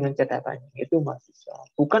sama dengan cetakannya, itu mahasiswa.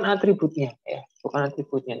 Bukan atributnya, ya, bukan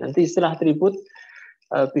atributnya. Nanti istilah atribut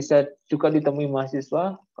bisa juga ditemui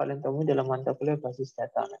mahasiswa, kalian temui dalam mata kuliah basis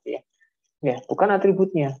data nanti ya. Ya, bukan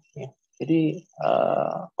atributnya. Ya. Jadi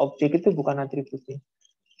objek itu bukan atributnya.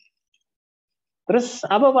 Terus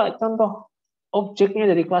apa Pak contoh objeknya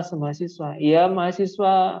dari kelas mahasiswa? Ya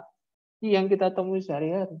mahasiswa yang kita temui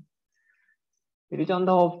sehari-hari. Jadi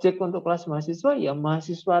contoh objek untuk kelas mahasiswa ya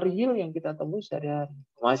mahasiswa real yang kita temui sehari-hari.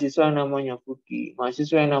 Mahasiswa yang namanya Budi,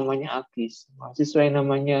 mahasiswa yang namanya Agis, mahasiswa yang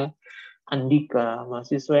namanya Andika,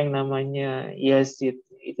 mahasiswa yang namanya Yazid.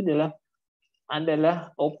 Itu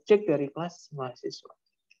adalah objek dari kelas mahasiswa.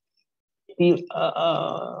 Jadi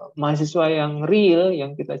mahasiswa yang real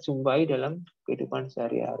yang kita jumpai dalam kehidupan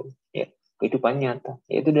sehari-hari, ya, kehidupan nyata.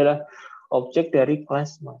 Itu adalah objek dari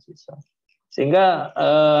kelas mahasiswa. Sehingga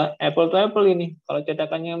apple to apple ini, kalau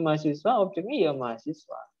cetakannya mahasiswa, objeknya ya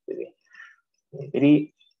mahasiswa.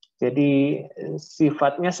 Jadi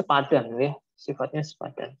sifatnya sepadan, ya, sifatnya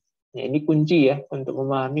sepadan. Ya, ini kunci ya untuk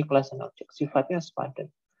memahami kelas dan objek. Sifatnya sepadan.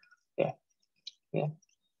 Ya, ya.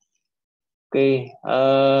 Oke.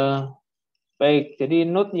 Baik, jadi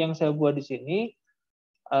note yang saya buat di sini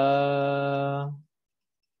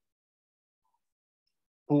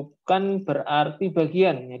bukan berarti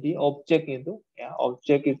bagian. Jadi objek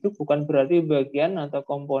itu bukan berarti bagian atau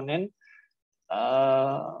komponen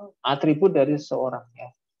atribut dari seseorang.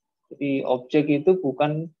 Ya. Jadi objek itu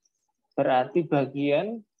bukan berarti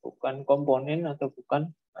bagian, bukan komponen atau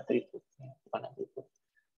bukan atribut. Ya, bukan atribut.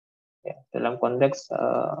 Ya, dalam konteks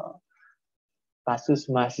kasus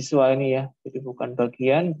mahasiswa ini ya, jadi bukan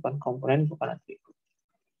bagian, bukan komponen, bukan atribut.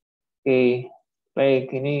 Oke, baik,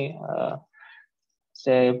 ini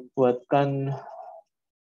saya buatkan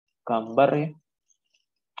gambar ya.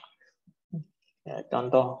 Ya,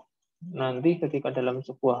 contoh nanti ketika dalam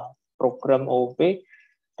sebuah program OOP,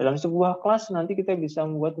 dalam sebuah kelas nanti kita bisa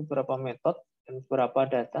membuat beberapa metode dan beberapa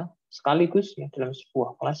data sekaligus ya dalam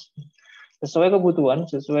sebuah kelas sesuai kebutuhan,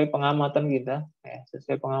 sesuai pengamatan kita, ya,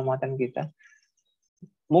 sesuai pengamatan kita.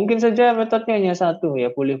 Mungkin saja metodenya hanya satu, ya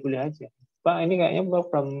boleh-boleh aja. Pak, ini kayaknya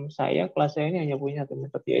program saya, kelas saya ini hanya punya satu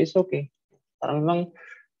metode, ya is oke. Karena memang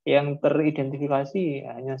yang teridentifikasi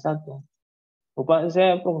hanya satu. Pak,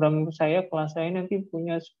 program saya, kelas saya nanti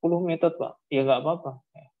punya 10 metode, Pak. Ya nggak apa-apa.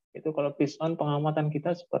 Itu kalau based on pengamatan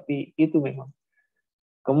kita seperti itu memang.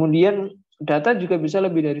 Kemudian data juga bisa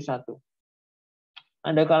lebih dari satu.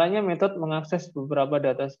 Ada kalanya metode mengakses beberapa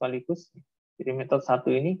data sekaligus. Jadi metode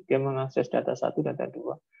satu ini dia mengakses data satu, data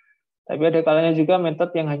dua. Tapi ada kalanya juga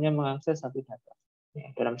metode yang hanya mengakses satu data.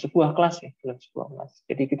 Ya, dalam sebuah kelas ya, dalam sebuah kelas.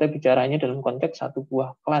 Jadi kita bicaranya dalam konteks satu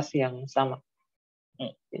buah kelas yang sama.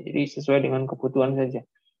 Ya, jadi sesuai dengan kebutuhan saja.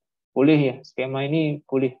 Boleh ya, skema ini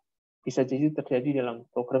boleh bisa jadi terjadi dalam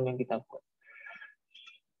program yang kita buat.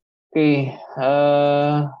 Oke,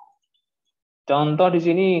 contoh di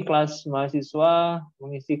sini kelas mahasiswa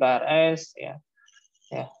mengisi KRS ya.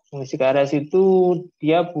 Ya, mengisi KRS itu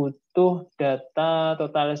dia butuh data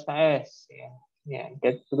total SKS ya. Ya,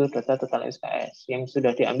 dia butuh data total SKS yang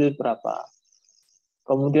sudah diambil berapa.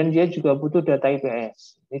 Kemudian dia juga butuh data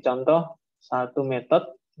IPS. Ini contoh satu metode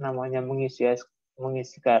namanya mengisi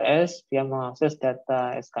KRS, dia mengakses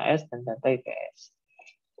data SKS dan data IPS.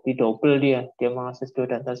 Di double dia mengakses dua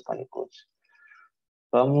data sekaligus.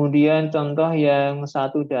 Kemudian contoh yang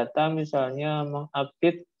satu data misalnya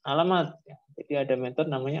mengupdate alamat. Jadi ada metode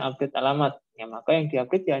namanya update alamat. Ya, maka yang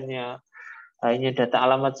diupdate hanya data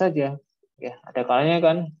alamat saja. Ya, ada kalanya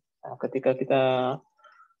kan ketika kita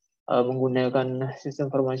menggunakan sistem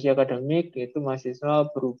informasi akademik itu mahasiswa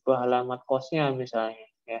berubah alamat kosnya misalnya.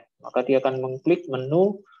 Ya, maka dia akan mengklik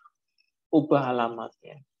menu ubah alamat.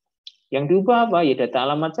 Ya. Yang diubah apa? Ya data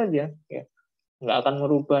alamat saja. Ya. Nggak akan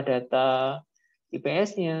merubah data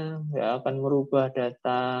IPS-nya, nggak akan merubah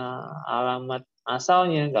data alamat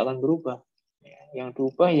asalnya, nggak akan berubah. Yang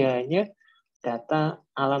diubah ya hanya data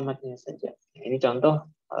alamatnya saja. Ini contoh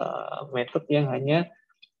metode yang hanya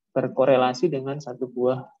berkorelasi dengan satu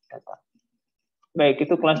buah data. Baik,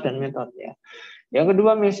 itu kelas dan metode ya. Yang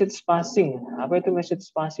kedua message passing. Apa itu message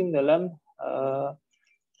passing dalam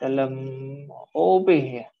OOP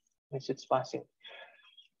ya? Message passing.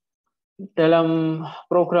 Dalam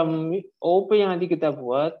program OOP yang nanti kita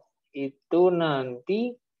buat itu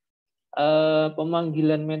nanti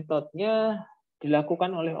pemanggilan metodenya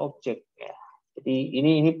dilakukan oleh objek ya. Jadi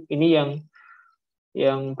ini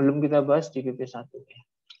yang belum kita bahas di BP1 ya.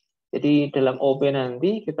 Jadi dalam OOP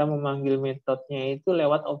nanti kita memanggil metodenya itu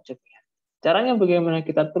lewat objeknya. Caranya bagaimana?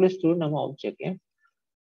 Kita tulis dulu nama objek ya.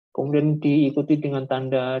 Kemudian diikuti dengan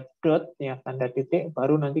tanda dot ya, tanda titik,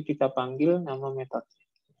 baru nanti kita panggil nama metodenya.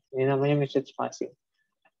 Ini namanya message passing.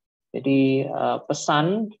 Jadi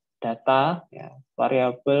pesan, data, ya,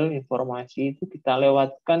 variabel, informasi itu kita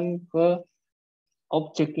lewatkan ke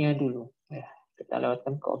objeknya dulu. Ya, kita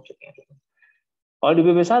lewatkan ke objeknya dulu. Kalau di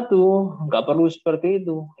BP1 nggak perlu seperti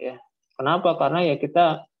itu. Ya. Kenapa? Karena ya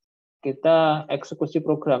kita kita eksekusi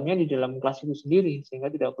programnya di dalam kelas itu sendiri, sehingga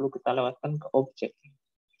tidak perlu kita lewatkan ke objek.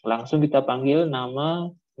 Langsung kita panggil nama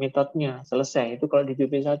metodenya, selesai. Itu kalau di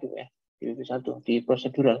BP1 ya, di BP1 di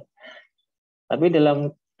prosedural. Tapi dalam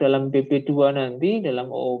BP2 nanti, dalam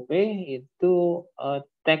OOP itu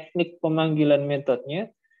teknik pemanggilan metodenya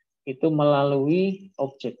itu melalui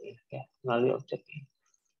objeknya, ya, melalui objeknya.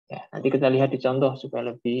 Ya, nanti kita lihat di contoh supaya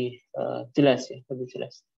lebih jelas ya, lebih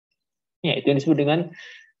jelas. Ya, itu yang disebut dengan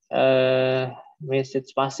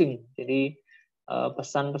message passing. Jadi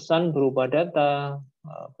pesan-pesan berupa data,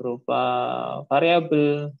 berupa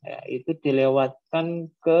variabel, ya, itu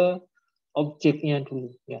dilewatkan ke objeknya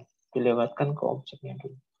dulu, ya, dilewatkan ke objeknya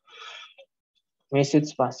dulu.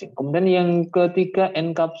 Message passing. Kemudian yang ketiga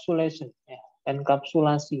encapsulation, ya,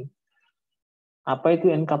 enkapsulasi. Apa itu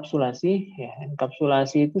enkapsulasi? Ya,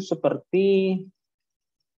 enkapsulasi itu seperti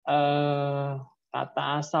kata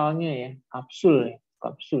asalnya ya, kapsul, ya,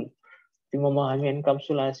 kapsul. Di memahami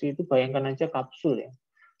enkapsulasi itu bayangkan aja kapsul ya.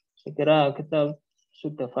 Saya kira kita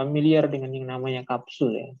sudah familiar dengan yang namanya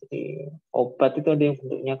kapsul ya. Jadi obat itu ada yang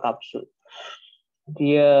bentuknya kapsul.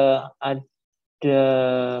 Dia ada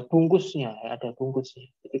bungkusnya, ya, ada bungkusnya.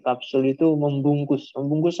 Jadi kapsul itu membungkus.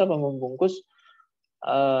 Membungkus apa? Membungkus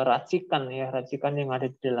racikan ya, racikan yang ada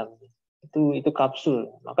di dalamnya. Itu kapsul.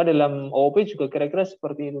 Maka dalam OOP juga kira-kira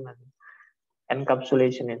seperti itu nanti.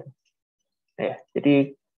 Encapsulation itu. Ya,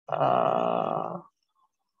 jadi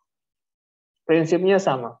prinsipnya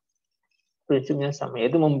sama. Prinsipnya sama,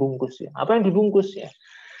 yaitu membungkus ya. Apa yang dibungkus ya?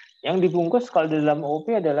 Yang dibungkus kalau dalam OOP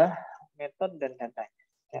adalah metode dan datanya.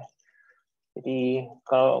 Ya. Jadi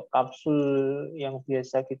kalau kapsul yang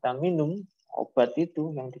biasa kita minum, obat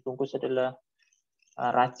itu yang dibungkus adalah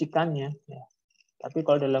racikannya. Ya. Tapi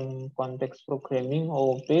kalau dalam konteks programming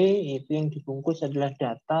OOP itu yang dibungkus adalah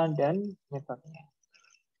data dan metodenya.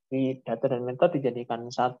 Jadi data dan metode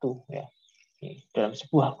dijadikan satu ya. Dalam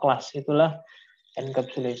sebuah kelas itulah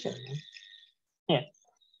encapsulation. Ya.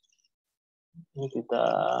 Ini kita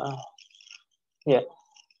ya.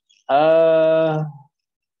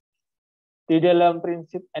 Di dalam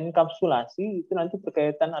prinsip enkapsulasi itu nanti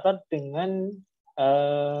berkaitan erat dengan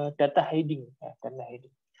data hiding, ya, data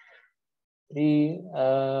hiding. Jadi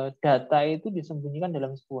data itu disembunyikan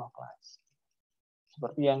dalam sebuah kelas,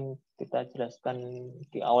 seperti yang kita jelaskan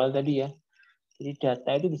di awal tadi ya. Jadi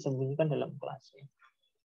data itu disembunyikan dalam kelas.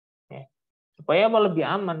 Ya. Supaya apa lebih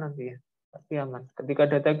aman nanti ya, lebih aman. Ketika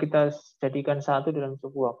data kita jadikan satu dalam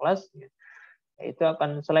sebuah kelas, ya, itu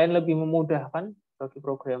akan selain lebih memudahkan bagi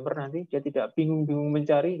programmer nanti, dia tidak bingung-bingung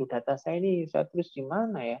mencari data saya ini saya tulis di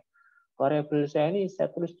mana ya, variabel saya ini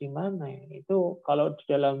saya tulis di mana ya. Itu kalau di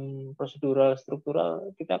dalam prosedural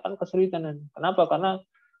struktural kita akan kesulitan. Kenapa? Karena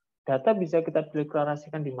data bisa kita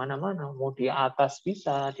deklarasikan di mana-mana, mau di atas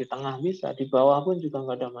bisa, di tengah bisa, di bawah pun juga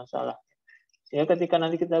nggak ada masalah. Ya ketika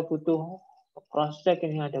nanti kita butuh cross check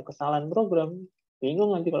ini ada kesalahan program,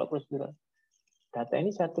 bingung nanti kalau prosedural. Data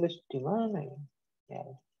ini saya tulis di mana ya? Ya,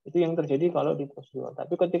 itu yang terjadi kalau di prosedural.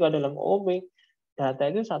 Tapi ketika dalam OOP, data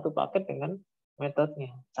itu satu paket dengan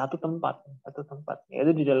metodenya, satu tempat,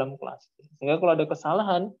 yaitu di dalam kelas. Sehingga kalau ada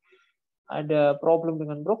kesalahan, ada problem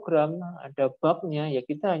dengan program, ada bug-nya, ya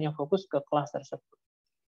kita hanya fokus ke kelas tersebut.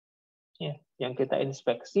 Ya, yang kita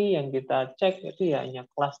inspeksi, yang kita cek itu ya hanya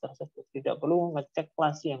kelas tersebut. Tidak perlu ngecek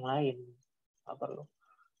kelas yang lain. Nggak perlu.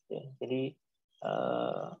 Ya, jadi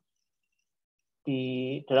di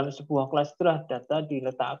dalam sebuah kelas itulah data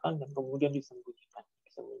diletakkan dan kemudian disembunyikan.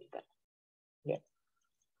 Ya.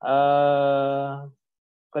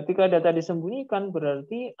 Ketika data disembunyikan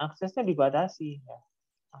berarti aksesnya dibatasi. Ya.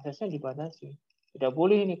 Aksesnya dibatasi. Tidak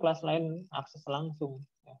boleh ini kelas lain akses langsung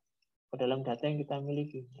ya, ke dalam data yang kita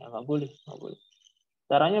miliki. Ya, nggak boleh.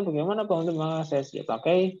 Caranya bagaimana Pak untuk mengakses? Ya,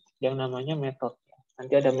 pakai yang namanya metode.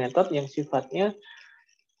 Nanti ada metode yang sifatnya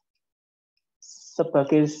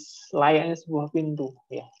sebagai layaknya sebuah pintu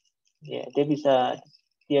ya. Ya, dia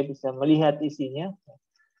bisa melihat isinya,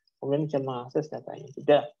 kemudian bisa mengakses datanya.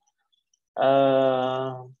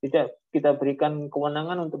 Tidak kita berikan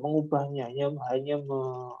kewenangan untuk mengubahnya, hanya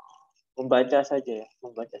membaca saja ya,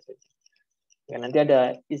 membaca saja. Ya, nanti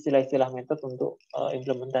ada istilah-istilah metode untuk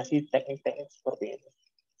implementasi teknik-teknik seperti itu.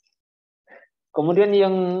 Kemudian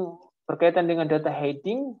yang berkaitan dengan data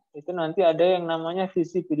heading itu nanti ada yang namanya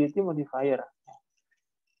visibility modifier.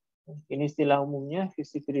 Ini istilah umumnya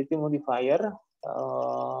visibility modifier.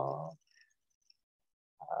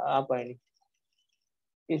 Apa ini?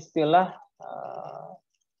 Istilah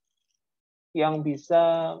yang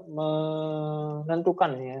bisa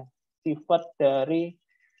menentukan ya sifat dari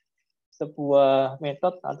sebuah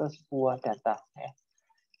metode atau sebuah data. Ya.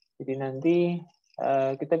 Jadi nanti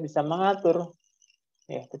kita bisa mengatur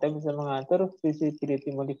Ya, kita bisa mengatur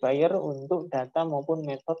visibility modifier untuk data maupun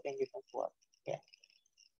metode yang kita buat. Ya.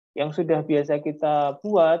 Yang sudah biasa kita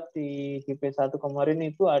buat di BP1 kemarin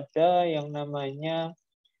itu ada yang namanya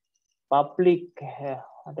public, ya.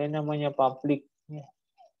 Ada yang namanya public. Ya.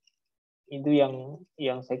 Itu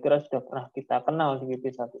yang saya kira sudah pernah kita kenal di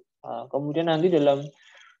BP1. Kemudian nanti dalam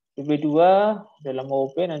BP2, dalam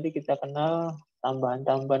OOP nanti kita kenal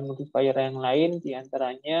tambahan-tambahan modifier yang lain,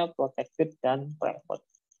 diantaranya protected dan private.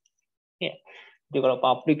 Ya. Jadi kalau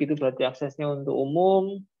public itu berarti aksesnya untuk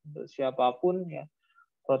umum, untuk siapapun. Ya.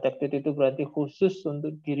 Protected itu berarti khusus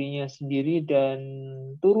untuk dirinya sendiri dan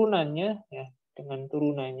turunannya. Ya. Dengan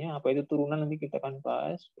turunannya, apa itu turunan nanti kita akan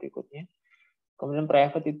bahas berikutnya. Kemudian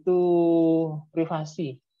private itu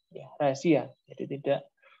privasi, ya, rahasia, jadi tidak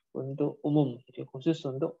untuk umum, jadi khusus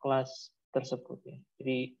untuk kelas tersebut. Ya.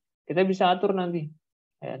 Jadi kita bisa atur nanti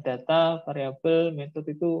ya, data, variabel,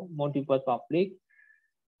 metode itu mau dibuat public,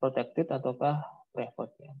 protected ataukah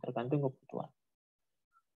private, ya, tergantung kebutuhan.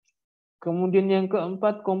 Kemudian yang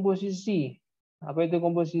keempat, komposisi. Apa itu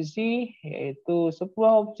komposisi? Yaitu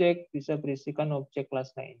sebuah objek bisa berisikan objek kelas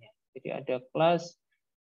lainnya. Jadi ada kelas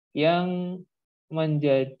yang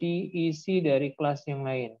menjadi isi dari kelas yang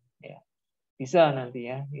lain. Ya. Bisa nanti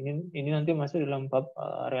ya. Ini nanti masuk dalam bab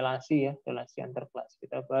relasi ya, relasi antar kelas.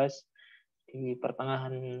 Kita bahas di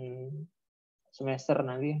pertengahan semester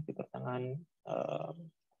nanti, di pertengahan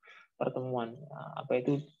pertemuan. Apa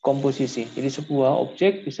itu komposisi? Jadi sebuah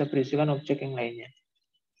objek bisa berisikan objek yang lainnya.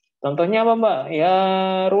 Contohnya apa, Mbak? Ya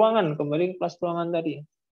ruangan, kembali ke kelas ruangan tadi.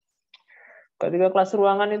 Ketika kelas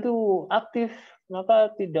ruangan itu aktif,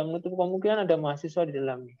 maka tidak menutup kemungkinan ada mahasiswa di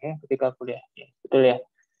dalamnya ya, ketika kuliah. Ya, betul ya.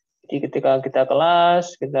 Jadi ketika kita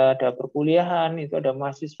kelas, kita ada perkuliahan, itu ada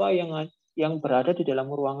mahasiswa yang berada di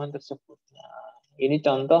dalam ruangan tersebut. Nah, ini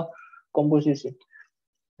contoh komposisi.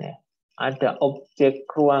 Ya. Ada objek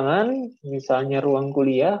ruangan, misalnya ruang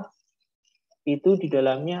kuliah, itu di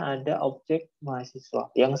dalamnya ada objek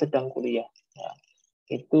mahasiswa yang sedang kuliah. Ya,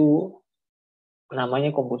 itu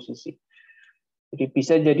namanya komposisi. Jadi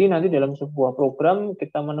bisa jadi nanti dalam sebuah program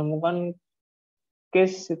kita menemukan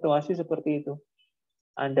case situasi seperti itu.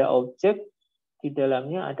 Ada objek, di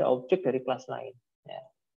dalamnya ada objek dari kelas lain. Ya,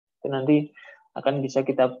 itu nanti akan bisa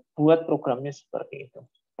kita buat programnya seperti itu.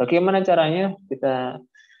 Bagaimana caranya? Kita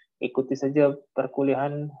ikuti saja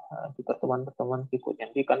perkuliahan di pertemuan-pertemuan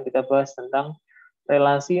berikutnya. Nanti kan kita bahas tentang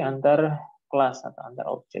relasi antar kelas atau antar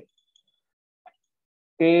objek.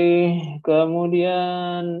 Oke,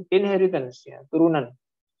 kemudian inheritance, ya, turunan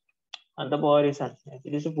atau pewarisan. Ya,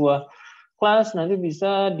 jadi sebuah kelas nanti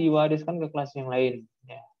bisa diwariskan ke kelas yang lain.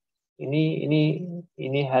 Ya,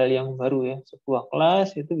 ini hal yang baru ya. Sebuah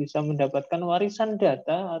kelas itu bisa mendapatkan warisan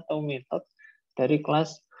data atau metode dari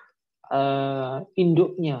kelas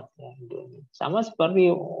induknya. Ya, induknya. Sama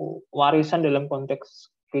seperti warisan dalam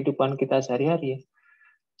konteks kehidupan kita sehari-hari. Ya.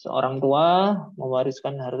 Seorang tua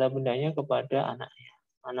mewariskan harta bendanya kepada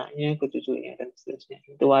anaknya ke cucunya, dan seterusnya.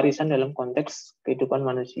 Itu warisan dalam konteks kehidupan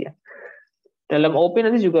manusia. Dalam OP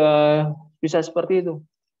nanti juga bisa seperti itu.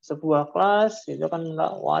 Sebuah kelas itu akan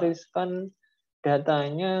wariskan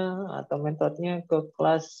datanya atau metodenya ke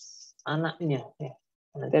kelas anaknya. Ya.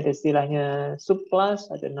 Nanti ada istilahnya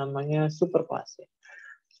subkelas, ada namanya superkelas. Ya.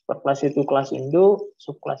 Superkelas itu kelas induk,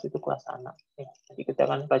 subkelas itu kelas anak. Ya. Jadi kita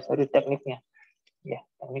akan pelajari tekniknya. Ya,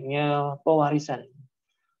 tekniknya pewarisan.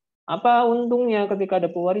 Apa untungnya ketika ada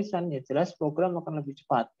pewarisan? Ya jelas program akan lebih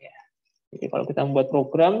cepat. Ya. Jadi kalau kita membuat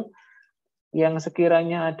program yang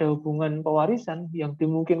sekiranya ada hubungan pewarisan, yang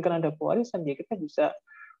dimungkinkan ada pewarisan, ya kita bisa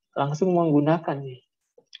langsung menggunakannya.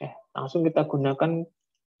 Ya, langsung kita gunakan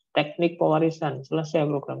teknik pewarisan, selesai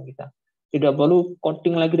program kita. Tidak perlu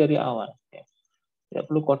coding lagi dari awal. Ya. Tidak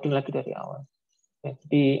perlu coding lagi dari awal. Ya,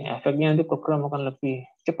 jadi efeknya nanti program akan lebih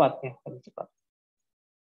cepat. Ya, lebih cepat.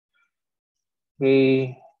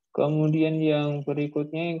 Oke, kemudian yang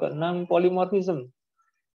berikutnya yang keenam, polymorphism.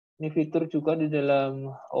 Ini fitur juga di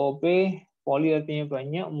dalam OOP, poly artinya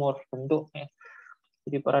banyak, morph bentuk. Ya.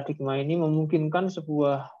 Jadi paradigma ini memungkinkan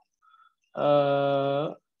sebuah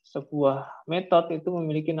metode itu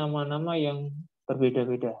memiliki nama-nama yang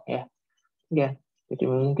berbeda-beda. Ya. Ya, jadi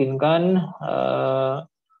memungkinkan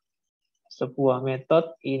sebuah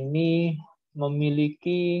metode ini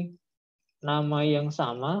memiliki nama yang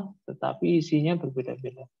sama, tetapi isinya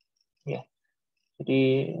berbeda-beda. Ya.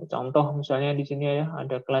 Jadi contoh misalnya di sini ya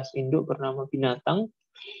ada kelas induk bernama binatang,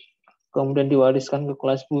 kemudian diwariskan ke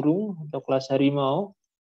kelas burung atau kelas harimau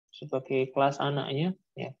sebagai kelas anaknya.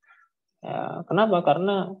 Ya. Ya, kenapa?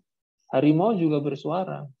 Karena harimau juga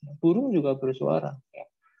bersuara, burung juga bersuara. Ya.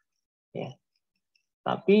 Ya.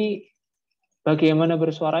 Tapi bagaimana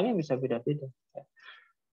bersuaranya bisa beda-beda. Ya.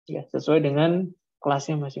 ya, sesuai dengan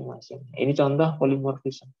kelasnya masing-masing. Ini contoh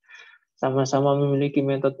polimorfisme. Sama-sama memiliki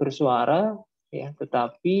metode bersuara, ya,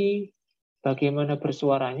 tetapi bagaimana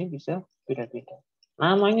bersuaranya bisa beda-beda.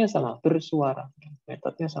 Namanya sama, bersuara.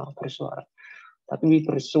 Metodenya sama, bersuara. Tapi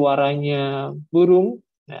bersuaranya burung,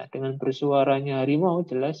 nah, dengan bersuaranya harimau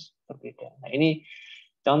jelas berbeda. Nah, ini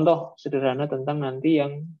contoh sederhana tentang nanti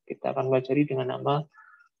yang kita akan pelajari dengan nama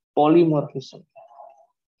polimorfisme.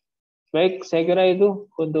 Baik, saya kira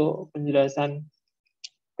itu untuk penjelasan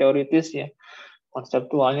teoritis ya,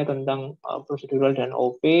 konseptualnya tentang prosedural dan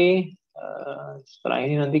OP. Setelah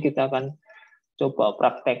ini nanti kita akan coba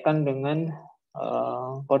praktekkan dengan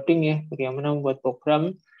coding ya, bagaimana membuat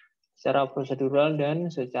program secara prosedural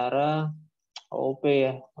dan secara OP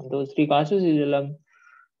ya. Untuk studi kasus di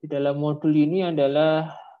dalam modul ini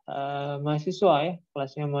adalah mahasiswa ya,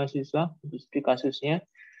 kelasnya mahasiswa untuk studi kasusnya.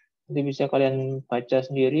 Nanti bisa kalian baca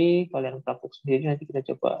sendiri, kalian praktek sendiri. Nanti kita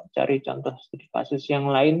coba cari contoh studi kasus yang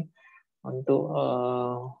lain untuk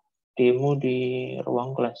demo di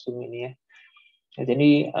ruang kelas Zoom ini ya.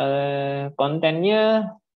 Jadi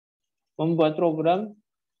kontennya membuat program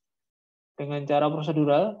dengan cara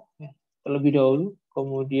prosedural ya, terlebih dahulu,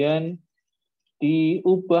 kemudian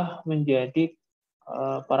diubah menjadi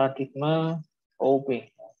paradigma OOP.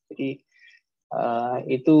 Jadi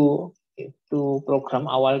itu program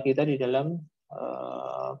awal kita di dalam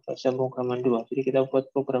bahasa pemrograman 2. Jadi kita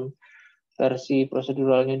buat program versi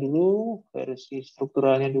proseduralnya dulu, versi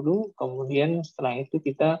strukturalnya dulu, kemudian setelah itu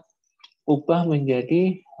kita ubah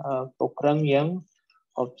menjadi program yang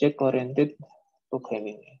object oriented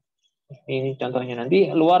programming. Ini contohnya,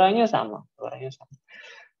 nanti luarannya sama.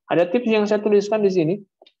 Ada tips yang saya tuliskan di sini,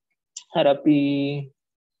 harap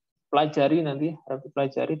dipelajari nanti, harap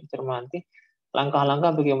dipelajari, dicermati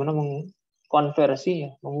langkah-langkah bagaimana mengkonversi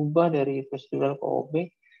ya, mengubah dari prosedural ke OOP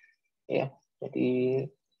ya. Jadi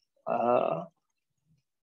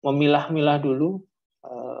memilah-milah dulu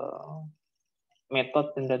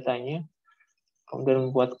metode dan datanya, kemudian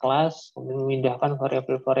membuat kelas, kemudian memindahkan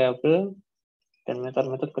variabel-variabel dan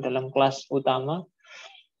metode-metode ke dalam kelas utama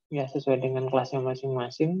ya, sesuai dengan kelasnya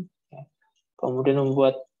masing-masing ya. Kemudian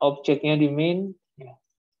membuat objeknya di main ya.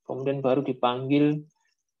 Kemudian baru dipanggil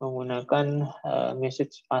menggunakan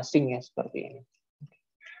message passing ya, seperti ini.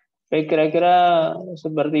 Baik, kira-kira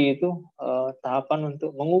seperti itu tahapan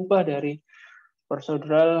untuk mengubah dari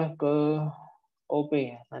prosedural ke OP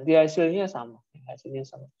ya. Nanti hasilnya sama.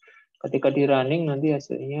 Ketika di running nanti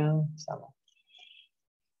hasilnya sama.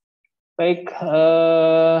 Baik,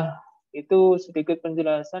 itu sedikit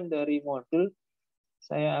penjelasan dari modul.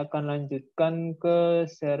 Saya akan lanjutkan ke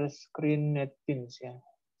share screen NetBeans ya.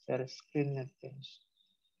 Share screen NetBeans.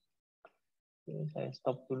 Saya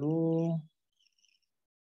stop dulu.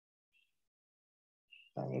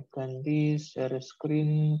 Saya ganti share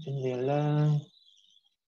screen jendela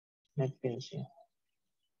NetBeans ya.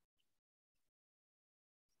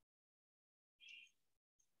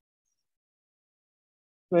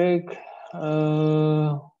 Baik,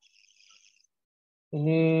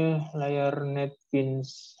 ini layar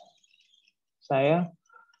NetBeans saya.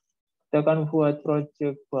 Kita akan buat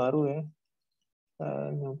project baru ya.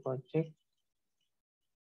 New project.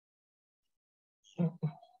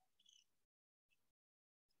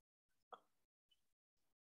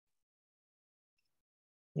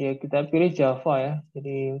 Ya, kita pilih Java ya.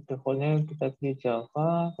 Jadi defaultnya kita pilih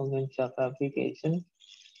Java, kemudian Java application.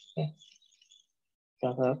 Ya.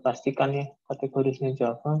 Java, pastikan ya kategorisnya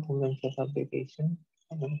Java, kemudian Java application,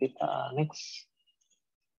 kemudian kita next.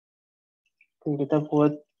 Oke, kita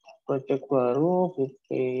buat project baru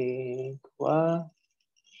BP2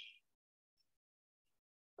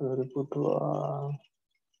 2021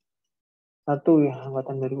 ya,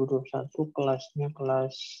 angkatan 2021, kelasnya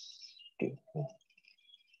kelas D.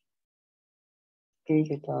 Oke,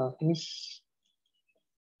 kita finish.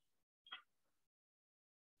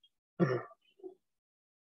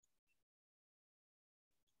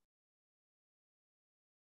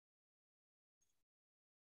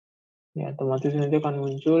 Ya, otomatis nanti akan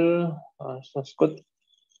muncul source code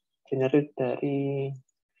generate dari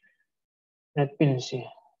NetBeans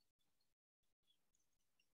ya.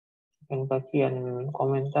 Dan bagian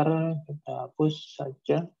komentar kita hapus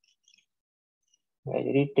saja. Ya,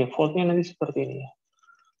 jadi defaultnya nanti seperti ini ya.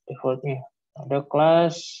 Defaultnya ada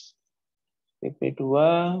kelas PP2,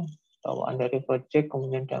 bawaan dari project,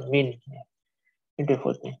 kemudian ada min. Ya. Ini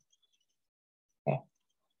defaultnya. Ya.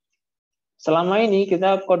 Selama ini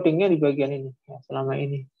kita codingnya di bagian ini. Ya, selama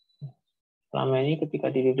ini ketika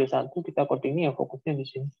di BP1 kita codingnya ya fokusnya di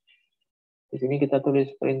sini. Di sini kita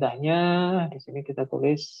tulis perintahnya, di sini kita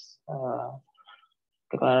tulis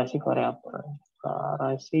deklarasi variabel.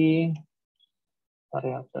 deklarasi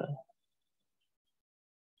variabel.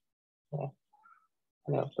 Ya,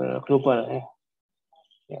 variabel global ya.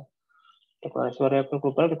 Ya. Deklarasi variabel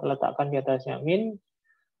global kita letakkan di atasnya min.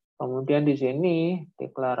 Kemudian di sini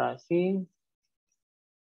deklarasi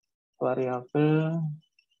variabel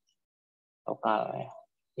lokal ya,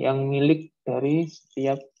 yang milik dari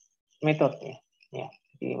setiap metode ya.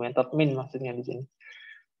 Di metode min maksudnya di sini.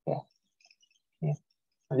 Ya. Ya.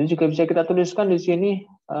 Nanti juga bisa kita tuliskan di sini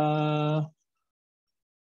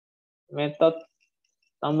metode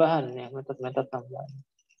tambahan ya, metode tambahan.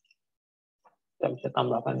 Kita bisa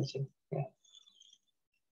tambahkan di sini ya.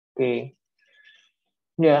 Oke.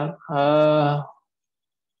 Ya,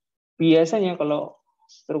 biasanya kalau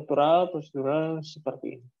struktural, prosedural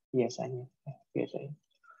seperti ini biasanya. Ya, biasanya.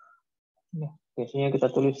 Ya, biasanya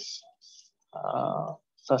kita tulis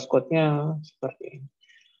source code-nya seperti ini.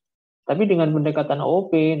 Tapi dengan pendekatan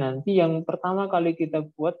OP nanti yang pertama kali kita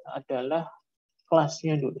buat adalah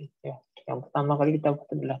kelasnya dulu ya. Yang pertama kali kita buat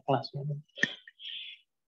adalah kelasnya dulu.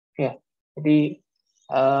 Ya. Jadi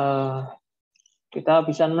kita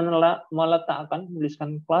bisa meletakkan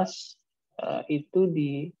menuliskan kelas itu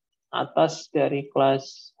di atas dari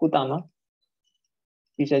kelas utama.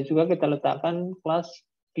 Bisa juga kita letakkan kelas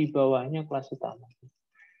di bawahnya kelas utama.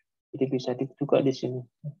 Jadi bisa juga di sini.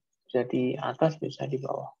 Bisa di atas, bisa di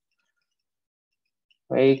bawah.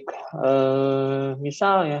 Baik,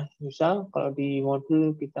 misal kalau di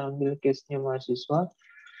modul kita ambil case-nya mahasiswa,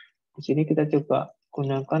 di sini kita coba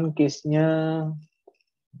gunakan case-nya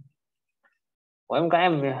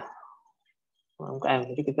UMKM ya.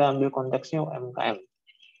 UMKM. Jadi kita ambil konteksnya UMKM.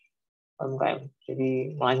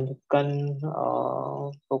 Jadi melanjutkan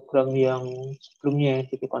program yang sebelumnya.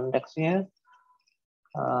 Jadi konteksnya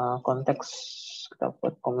konteks kita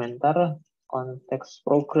buat komentar, konteks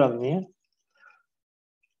programnya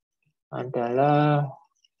adalah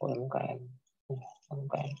UMKM.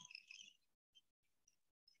 UMKM.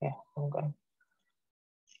 Ya, UMKM.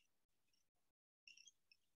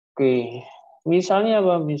 Oke, misalnya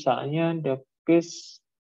apa? Misalnya ada case,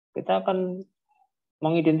 kita akan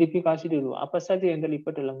mengidentifikasi dulu apa saja yang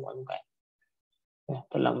terlibat dalam UMKM. Ya,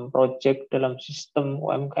 dalam project, dalam sistem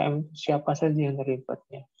UMKM, siapa saja yang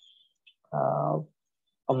terlibatnya.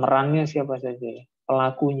 Pemerannya siapa saja, ya.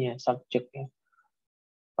 Pelakunya, subjeknya.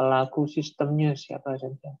 Pelaku sistemnya siapa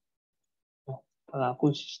saja. Ya,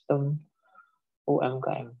 pelaku sistem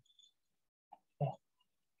UMKM. Ya.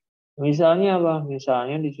 Misalnya apa?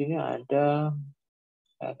 Misalnya di sini ada,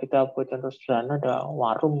 kita buat contoh sederhana, ada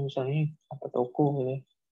warung misalnya, atau toko gitu.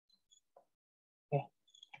 Ya.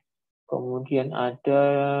 Kemudian ada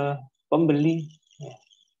pembeli. Ya.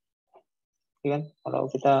 Kan? Kalau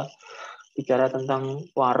kita bicara tentang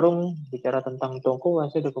warung, bicara tentang toko,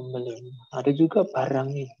 pasti ada pembeli. Ada juga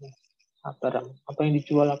barangnya. Barang, apa yang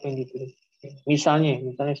dijual, apa yang dibeli. Misalnya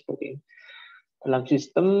seperti ini. Dalam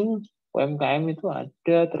sistem UMKM itu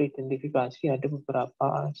ada teridentifikasi, ada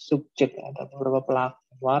beberapa subjek, ada beberapa pelaku,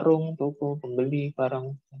 warung, toko, pembeli,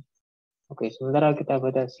 barang. Oke, sementara kita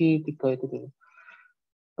batasi 3 itu dulu.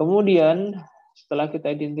 Kemudian setelah kita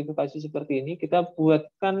identifikasi seperti ini, kita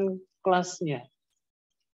buatkan kelasnya.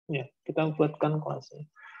 Ya, kita buatkan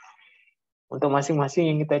kelasnya. Untuk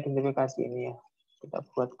masing-masing yang kita identifikasi ini ya, kita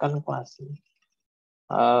buatkan kelasnya.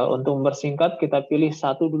 Untuk mempersingkat, kita pilih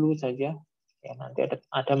satu dulu saja. Ya, nanti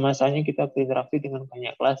ada masanya kita berinteraksi dengan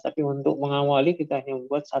banyak kelas, tapi untuk mengawali kita hanya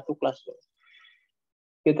membuat satu kelas dulu.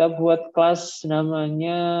 Kita buat kelas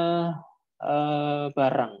namanya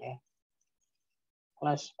barang ya.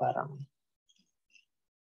 Kelas barang.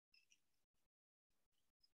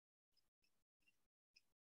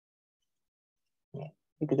 Ya,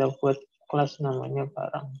 kita buat kelas namanya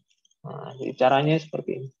barang. Nah, jadi caranya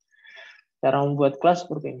seperti ini. Cara membuat kelas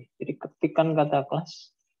seperti ini. Jadi ketikkan kata kelas,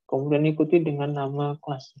 kemudian ikuti dengan nama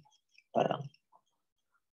kelas barang.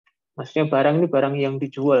 Maksudnya barang ini barang yang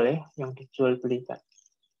dijual ya, yang dijual belikan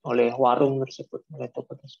oleh warung tersebut, oleh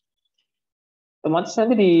toko tersebut. Otomatis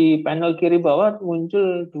nanti di panel kiri bawah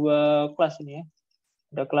muncul 2 kelas ini ya.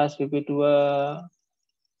 Ada kelas BP2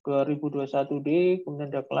 2021D, kemudian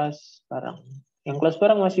ada kelas barang. Yang kelas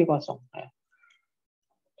barang masih kosong. Ya.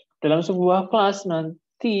 Dalam sebuah kelas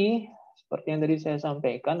nanti, seperti yang tadi saya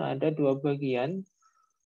sampaikan, ada 2 bagian.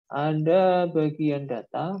 Ada bagian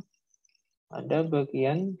data, ada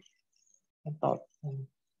bagian metode.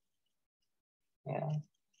 Ya.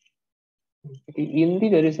 Jadi inti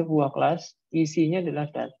dari sebuah kelas, isinya adalah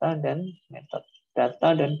data dan metode.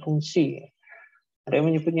 Data dan fungsi. Ada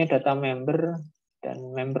yang menyebutnya data member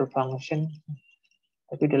dan member function.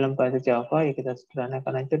 Tapi dalam bahasa Java ya kita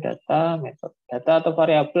sederhanakan aja data, metode. Data atau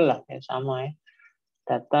variabel lah, ya sama ya.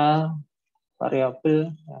 Data,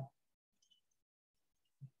 variabel, ya,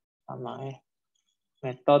 sama ya,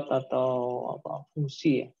 metode atau apa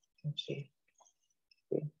fungsi ya, fungsi.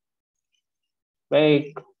 Oke.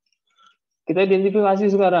 Baik, kita identifikasi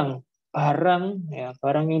sekarang barang ya,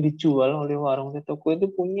 barang yang dijual oleh warung atau toko itu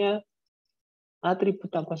punya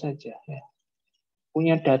atribut apa saja ya,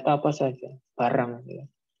 punya data apa saja, barang ya.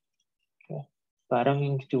 Barang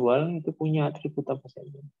yang dijual itu punya atribut apa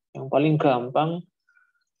saja. Yang paling gampang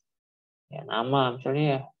ya nama, misalnya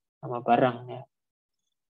ya nama barang ya,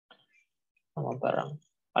 nama barang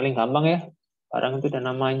paling gampang ya, barang itu ada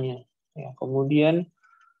namanya ya. Kemudian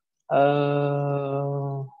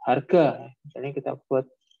harga, misalnya kita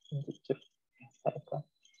buat integer harga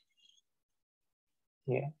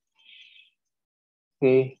ya.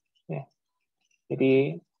 Oke ya,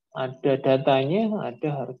 jadi ada datanya, ada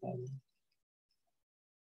harganya.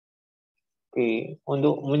 Oke,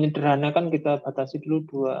 untuk menyederhanakan kita batasi dulu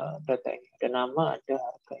dua data ini, ada nama, ada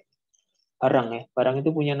harga. Barang ya, barang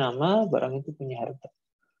itu punya nama, barang itu punya harga.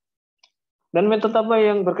 Dan metode apa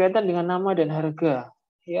yang berkaitan dengan nama dan harga?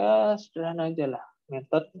 Ya sederhana aja lah.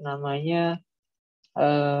 Metode namanya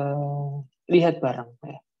lihat barang.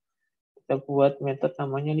 Ya. Kita buat metode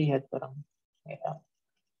namanya lihat barang. Ya.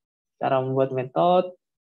 Cara membuat metode,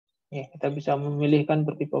 ya kita bisa memilihkan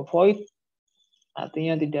bertipe void,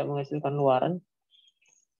 artinya tidak menghasilkan luaran.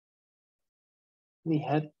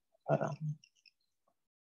 Lihat barang.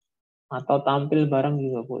 Atau tampil barang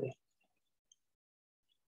juga boleh.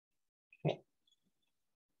 Ya.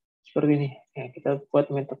 Seperti ini. Ya, kita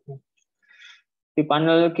buat metodenya. Di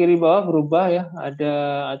panel kiri bawah berubah ya,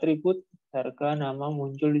 ada atribut harga, nama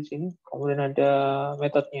muncul di sini, kemudian ada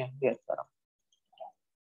metodenya, lihat barang.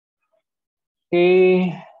 Oke,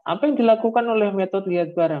 apa yang dilakukan oleh metode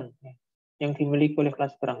lihat barang yang dimiliki oleh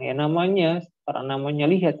kelas barang? Ya namanya, karena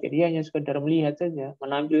namanya lihat, jadi hanya sekedar melihat saja,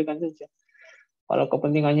 menampilkan saja. Kalau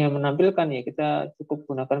kepentingannya menampilkan ya kita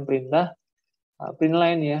cukup gunakan perintah print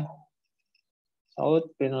line ya,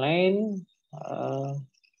 out print line.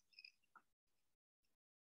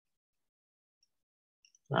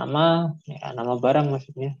 Nama, ya, nama barang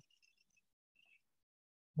maksudnya.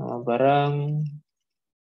 Nama barang,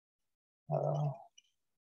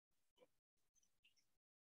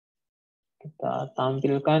 kita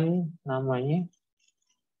tampilkan namanya.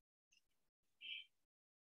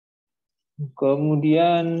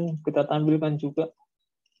 Kemudian kita tampilkan juga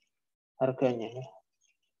harganya. Ya.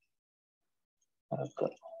 Harga.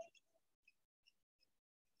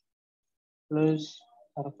 Plus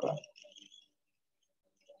harga.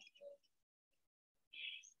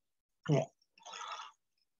 Ya.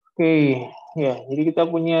 Oke, ya. Jadi kita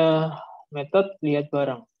punya metode lihat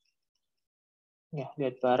barang. Ya,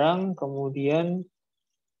 lihat barang, kemudian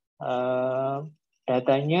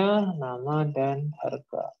datanya, nama dan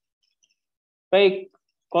harga. Baik,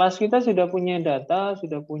 kelas kita sudah punya data,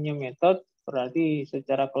 sudah punya metode, berarti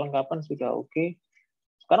secara kelengkapan sudah oke.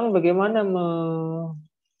 Sekarang bagaimana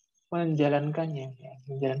menjalankannya? Ya,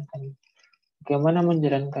 menjalankannya. Bagaimana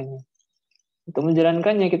menjalankannya? Untuk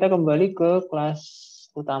menjalankannya kita kembali ke kelas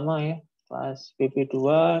utama ya, kelas PP2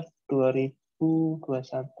 2021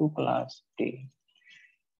 kelas D.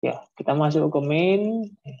 Ya, kita masuk ke main,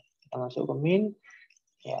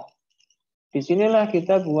 ya. Disinilah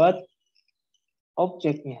kita buat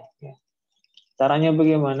objeknya. Ya. Caranya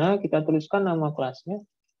bagaimana? Kita tuliskan nama kelasnya.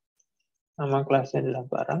 Nama kelasnya adalah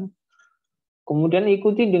barang. Kemudian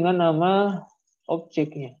ikuti dengan nama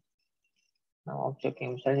objeknya. Nama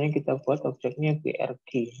objeknya, misalnya kita buat objeknya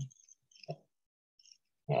BRG.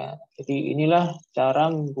 Ya, jadi inilah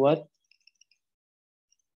cara membuat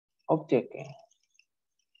objek ya.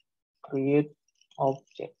 Create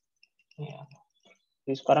object. Ya.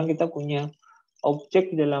 Jadi sekarang kita punya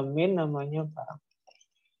objek di dalam main namanya barang.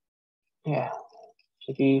 Ya.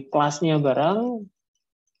 Jadi kelasnya barang,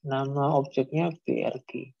 nama objeknya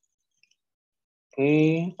BRG. Oke,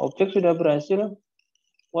 objek sudah berhasil.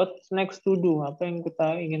 What's next to do? Apa yang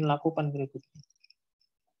kita ingin lakukan berikutnya?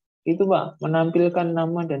 Itu Pak, menampilkan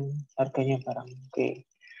nama dan harganya barang. Oke.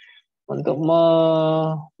 Untuk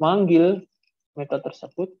memanggil metode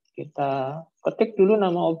tersebut, kita ketik dulu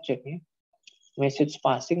nama objeknya, message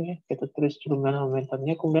passing ya, kita tulis dulu nama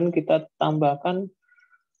metodenya, kemudian kita tambahkan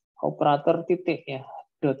operator titik ya,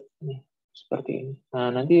 dot nih, seperti ini.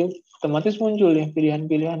 Nah, nanti otomatis muncul ya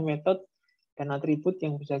pilihan-pilihan metode dan atribut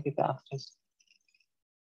yang bisa kita akses.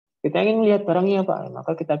 Kita ingin melihat barangnya Pak,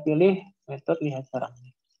 maka kita pilih metode lihat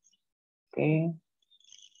barangnya. Oke.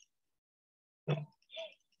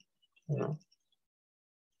 Nah.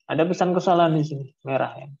 Ada pesan kesalahan di sini,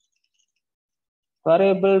 merah ya.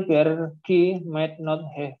 Variable BRG might not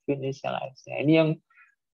have been initialized. Nah, ini yang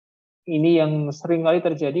Ini yang sering kali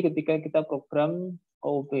terjadi ketika kita program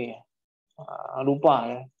OOP ya.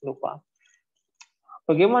 Lupa.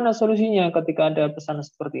 Bagaimana solusinya ketika ada pesan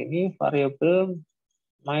seperti ini? Variable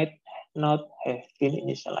might not have been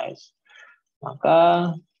initialized.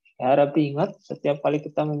 Maka harap diingat setiap kali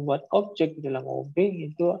kita membuat objek di dalam OOP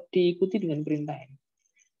itu diikuti dengan perintah ini.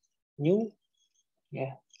 New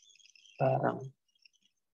ya barang.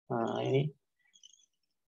 Nah,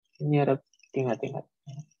 ini harap diingat-ingat.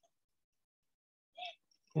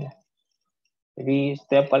 Ya. Jadi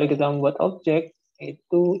setiap kali kita membuat objek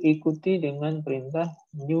itu ikuti dengan perintah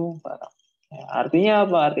new barang. Ya, artinya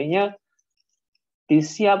apa? Artinya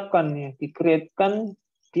disiapkan ya, di-create-kan,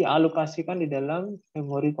 dialokasikan di dalam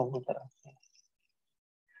memori komputer.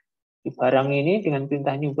 Di barang ini dengan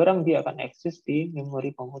perintah new barang dia akan eksis di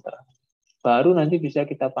memori komputer. Baru nanti bisa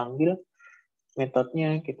kita panggil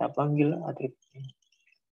metodenya, kita panggil atributnya.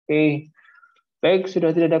 Oke, baik,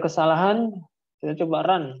 sudah tidak ada kesalahan, kita coba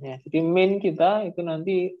run. Ya. Jadi main kita itu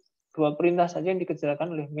nanti 2 perintah saja yang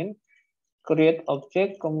dikerjakan oleh main. Create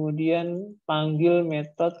object, kemudian panggil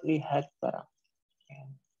metode lihat barang. Ya.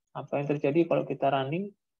 Apa yang terjadi kalau kita running?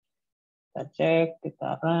 Kita cek,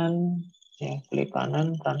 kita run, ya, klik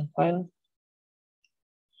kanan, run file.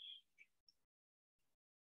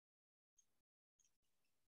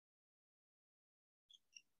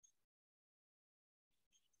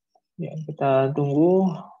 Ya, kita tunggu.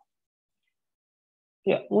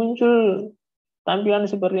 Ya, muncul tampilan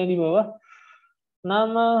seperti yang di bawah.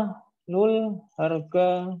 Nama 0,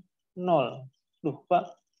 harga 0. Duh,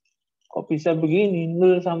 Pak, kok bisa begini?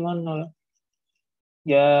 0 sama 0.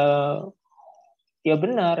 Ya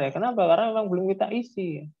benar ya. Kenapa? Karena memang belum kita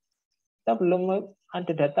isi. Kita belum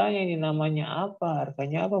ada datanya ini, namanya apa,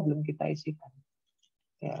 harganya apa, belum kita isikan.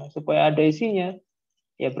 Ya, supaya ada isinya,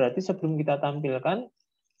 ya berarti sebelum kita tampilkan,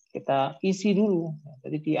 kita isi dulu.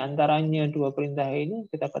 Jadi di antaranya 2 perintah ini,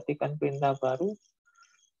 kita ketikkan perintah baru,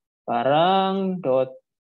 barang dot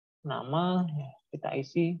nama, ya, kita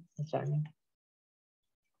isi misalnya.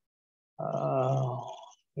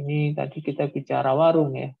 Ini tadi kita bicara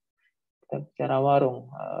warung ya. Kita bicara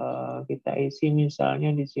warung. Kita isi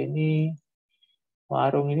misalnya di sini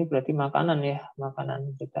warung ini berarti makanan ya.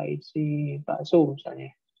 Makanan kita isi bakso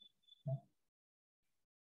misalnya.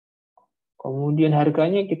 Kemudian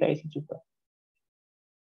harganya kita isi juga.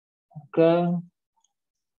 Harga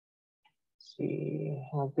si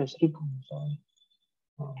 15.000 misalnya.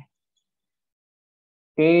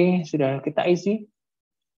 Oke, sudah kita isi.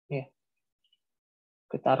 Ya.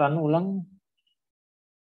 Kita run ulang.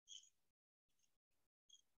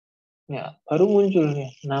 Ya, baru muncul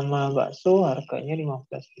ya nama bakso, harganya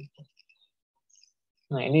 15.000.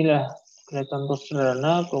 Nah, inilah contoh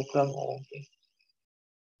sederhana program OOP.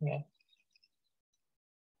 Ya.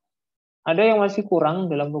 Ada yang masih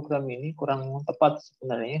kurang dalam program ini, kurang tepat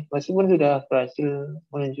sebenarnya, meskipun sudah berhasil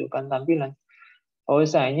menunjukkan tampilan.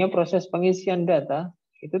 Bahwasanya proses pengisian data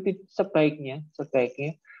itu sebaiknya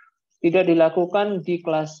tidak dilakukan di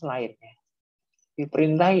kelas lainnya. Di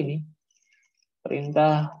perintah ini,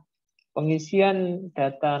 perintah pengisian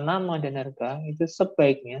data nama dan harga itu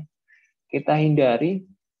sebaiknya kita hindari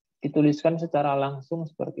dituliskan secara langsung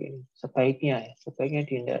seperti ini. Sebaiknya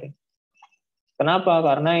dihindari. Kenapa?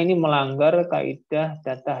 Karena ini melanggar kaidah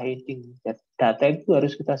data hiding. Data itu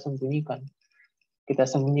harus kita sembunyikan. Kita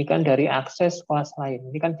sembunyikan dari akses kelas lain.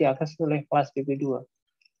 Ini kan diakses oleh kelas BP2.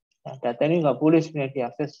 Nah, data ini nggak boleh sebenarnya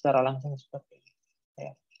diakses secara langsung seperti ini.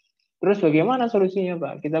 Ya. Terus bagaimana solusinya,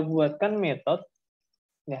 Pak? Kita buatkan metode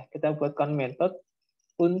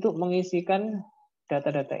untuk mengisikan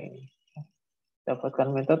data-data ini. Kita buatkan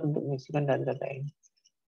metode untuk mengisikan data-data ini.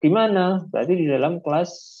 Di mana? Berarti di dalam kelas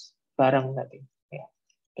barang tadi. Ya,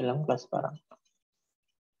 dalam kelas barang.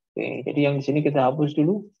 Oke, jadi yang di sini kita hapus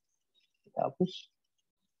dulu. Kita hapus.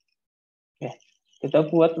 Ya, kita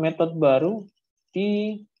buat metode baru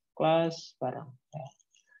di kelas barang.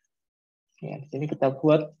 Ya, di sini kita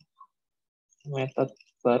buat metode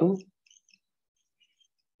baru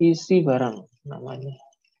isi barang namanya.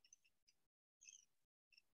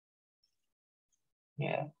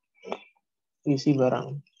 Ya, isi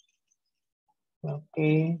barang.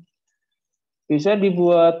 Oke, bisa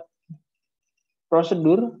dibuat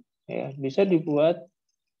prosedur, ya, bisa dibuat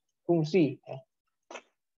fungsi. Ya.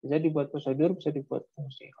 Bisa dibuat prosedur, bisa dibuat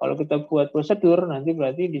fungsi. Kalau kita buat prosedur, nanti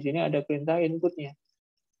berarti di sini ada perintah inputnya.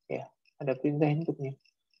 Ya, ada perintah inputnya.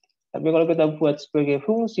 Tapi kalau kita buat sebagai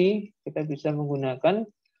fungsi, kita bisa menggunakan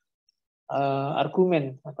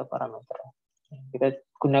argumen atau parameter. Kita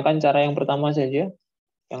gunakan cara yang pertama saja,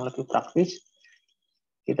 yang lebih praktis.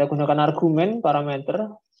 Kita gunakan argumen parameter,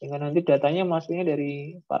 sehingga nanti datanya masuknya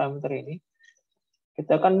dari parameter ini.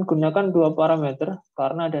 Kita akan gunakan dua parameter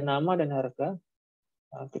karena ada nama dan harga.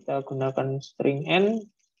 Nah, kita gunakan string n,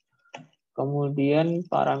 kemudian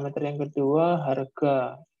parameter yang kedua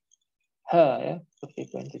harga h ya, seperti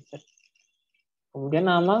integer. Kemudian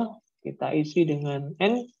nama kita isi dengan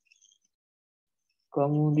n,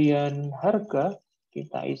 kemudian harga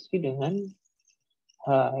kita isi dengan h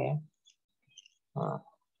ya. Nah,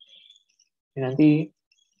 nanti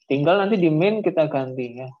tinggal nanti di main kita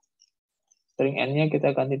ganti ya. String n-nya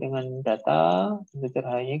kita ganti dengan data, integer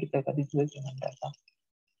h-nya kita ganti juga dengan data.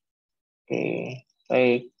 Oke,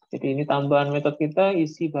 baik. Jadi ini tambahan metode kita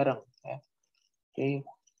isi barang. Ya. Jadi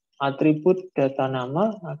atribut data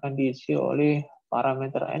nama akan diisi oleh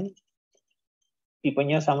parameter n,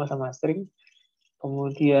 tipenya sama-sama string.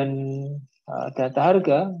 Kemudian data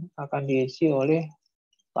harga akan diisi oleh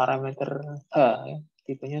parameter h, ya.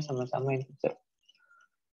 Tipenya sama-sama integer.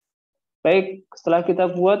 Baik, setelah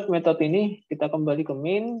kita buat metode ini, kita kembali ke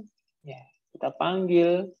main, ya, kita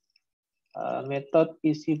panggil metode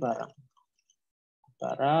isi barang.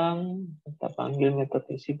 Kita panggil metode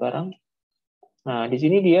isi barang. Nah, di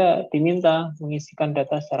sini dia diminta mengisikan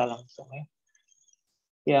data secara langsung. Ya.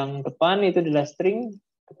 Yang depan itu adalah string,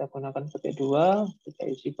 kita gunakan petik 2, kita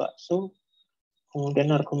isi bakso.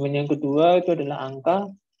 Kemudian argumen yang kedua itu adalah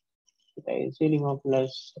angka, kita isi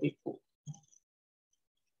 15.000.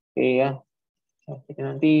 Oke ya. Jadi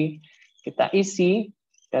nanti kita isi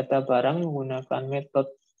data barang menggunakan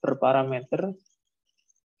metode berparameter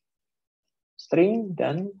string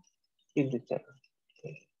dan integer.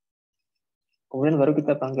 Kemudian baru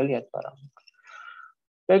kita panggil lihat barang.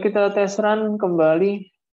 Oke, kita tes run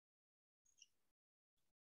kembali.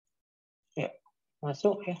 Ya,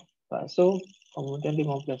 masuk ya, bakso, kemudian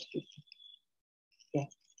 15.000. Ya,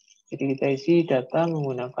 jadi kita isi data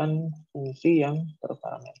menggunakan fungsi yang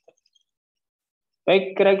berparameter.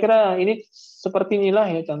 Baik, kira-kira ini seperti inilah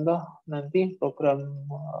ya contoh nanti program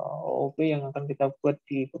OOP yang akan kita buat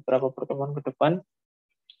di beberapa pertemuan ke depan.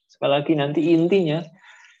 Sekali lagi nanti intinya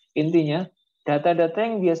data-data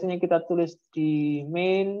yang biasanya kita tulis di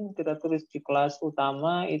main, kita tulis di kelas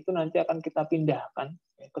utama itu nanti akan kita pindahkan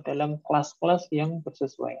ke dalam kelas-kelas yang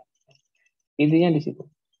bersesuaian. Intinya di situ.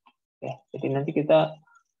 Ya, jadi nanti kita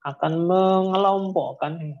akan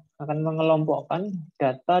mengelompokkan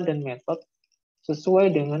data dan metode sesuai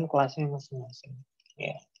dengan kelasnya masing-masing.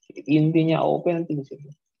 Ya, jadi intinya OOP nanti di situ.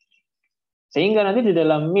 Sehingga nanti di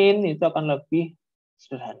dalam main itu akan lebih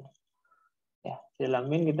sederhana. Ya, di dalam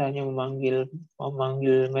main kita hanya memanggil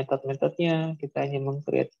metode-metodenya, kita hanya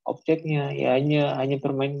meng-create objeknya, ya hanya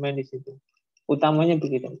bermain-main di situ. Utamanya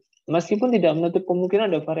begitu. Meskipun tidak menutup kemungkinan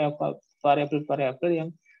ada variabel-variabel yang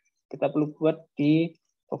kita perlu buat di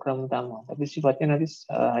program utama, tapi sifatnya nanti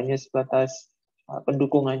hanya sebatas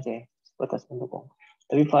pendukung aja ya. Batas pendukung.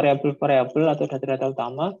 Tapi variabel-variabel atau data-data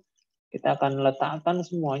utama kita akan letakkan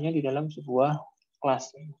semuanya di dalam sebuah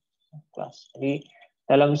kelas. Jadi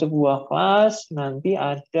dalam sebuah kelas nanti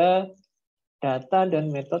ada data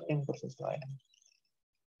dan metode yang bersesuaian.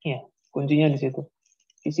 Ya, kuncinya di situ.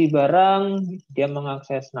 Isi barang dia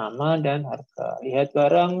mengakses nama dan harga. Lihat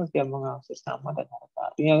barang dia mengakses nama dan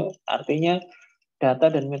harga. Artinya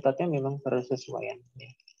data dan metodenya memang bersesuaian.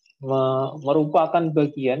 Merupakan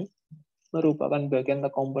bagian atau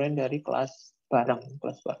komponen dari kelas barang.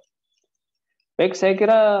 Baik, saya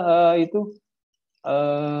kira itu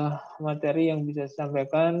materi yang bisa saya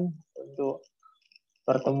sampaikan untuk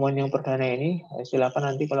pertemuan yang perdana ini.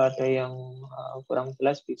 Silakan nanti kalau ada yang kurang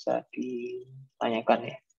jelas bisa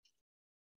ditanyakan ya.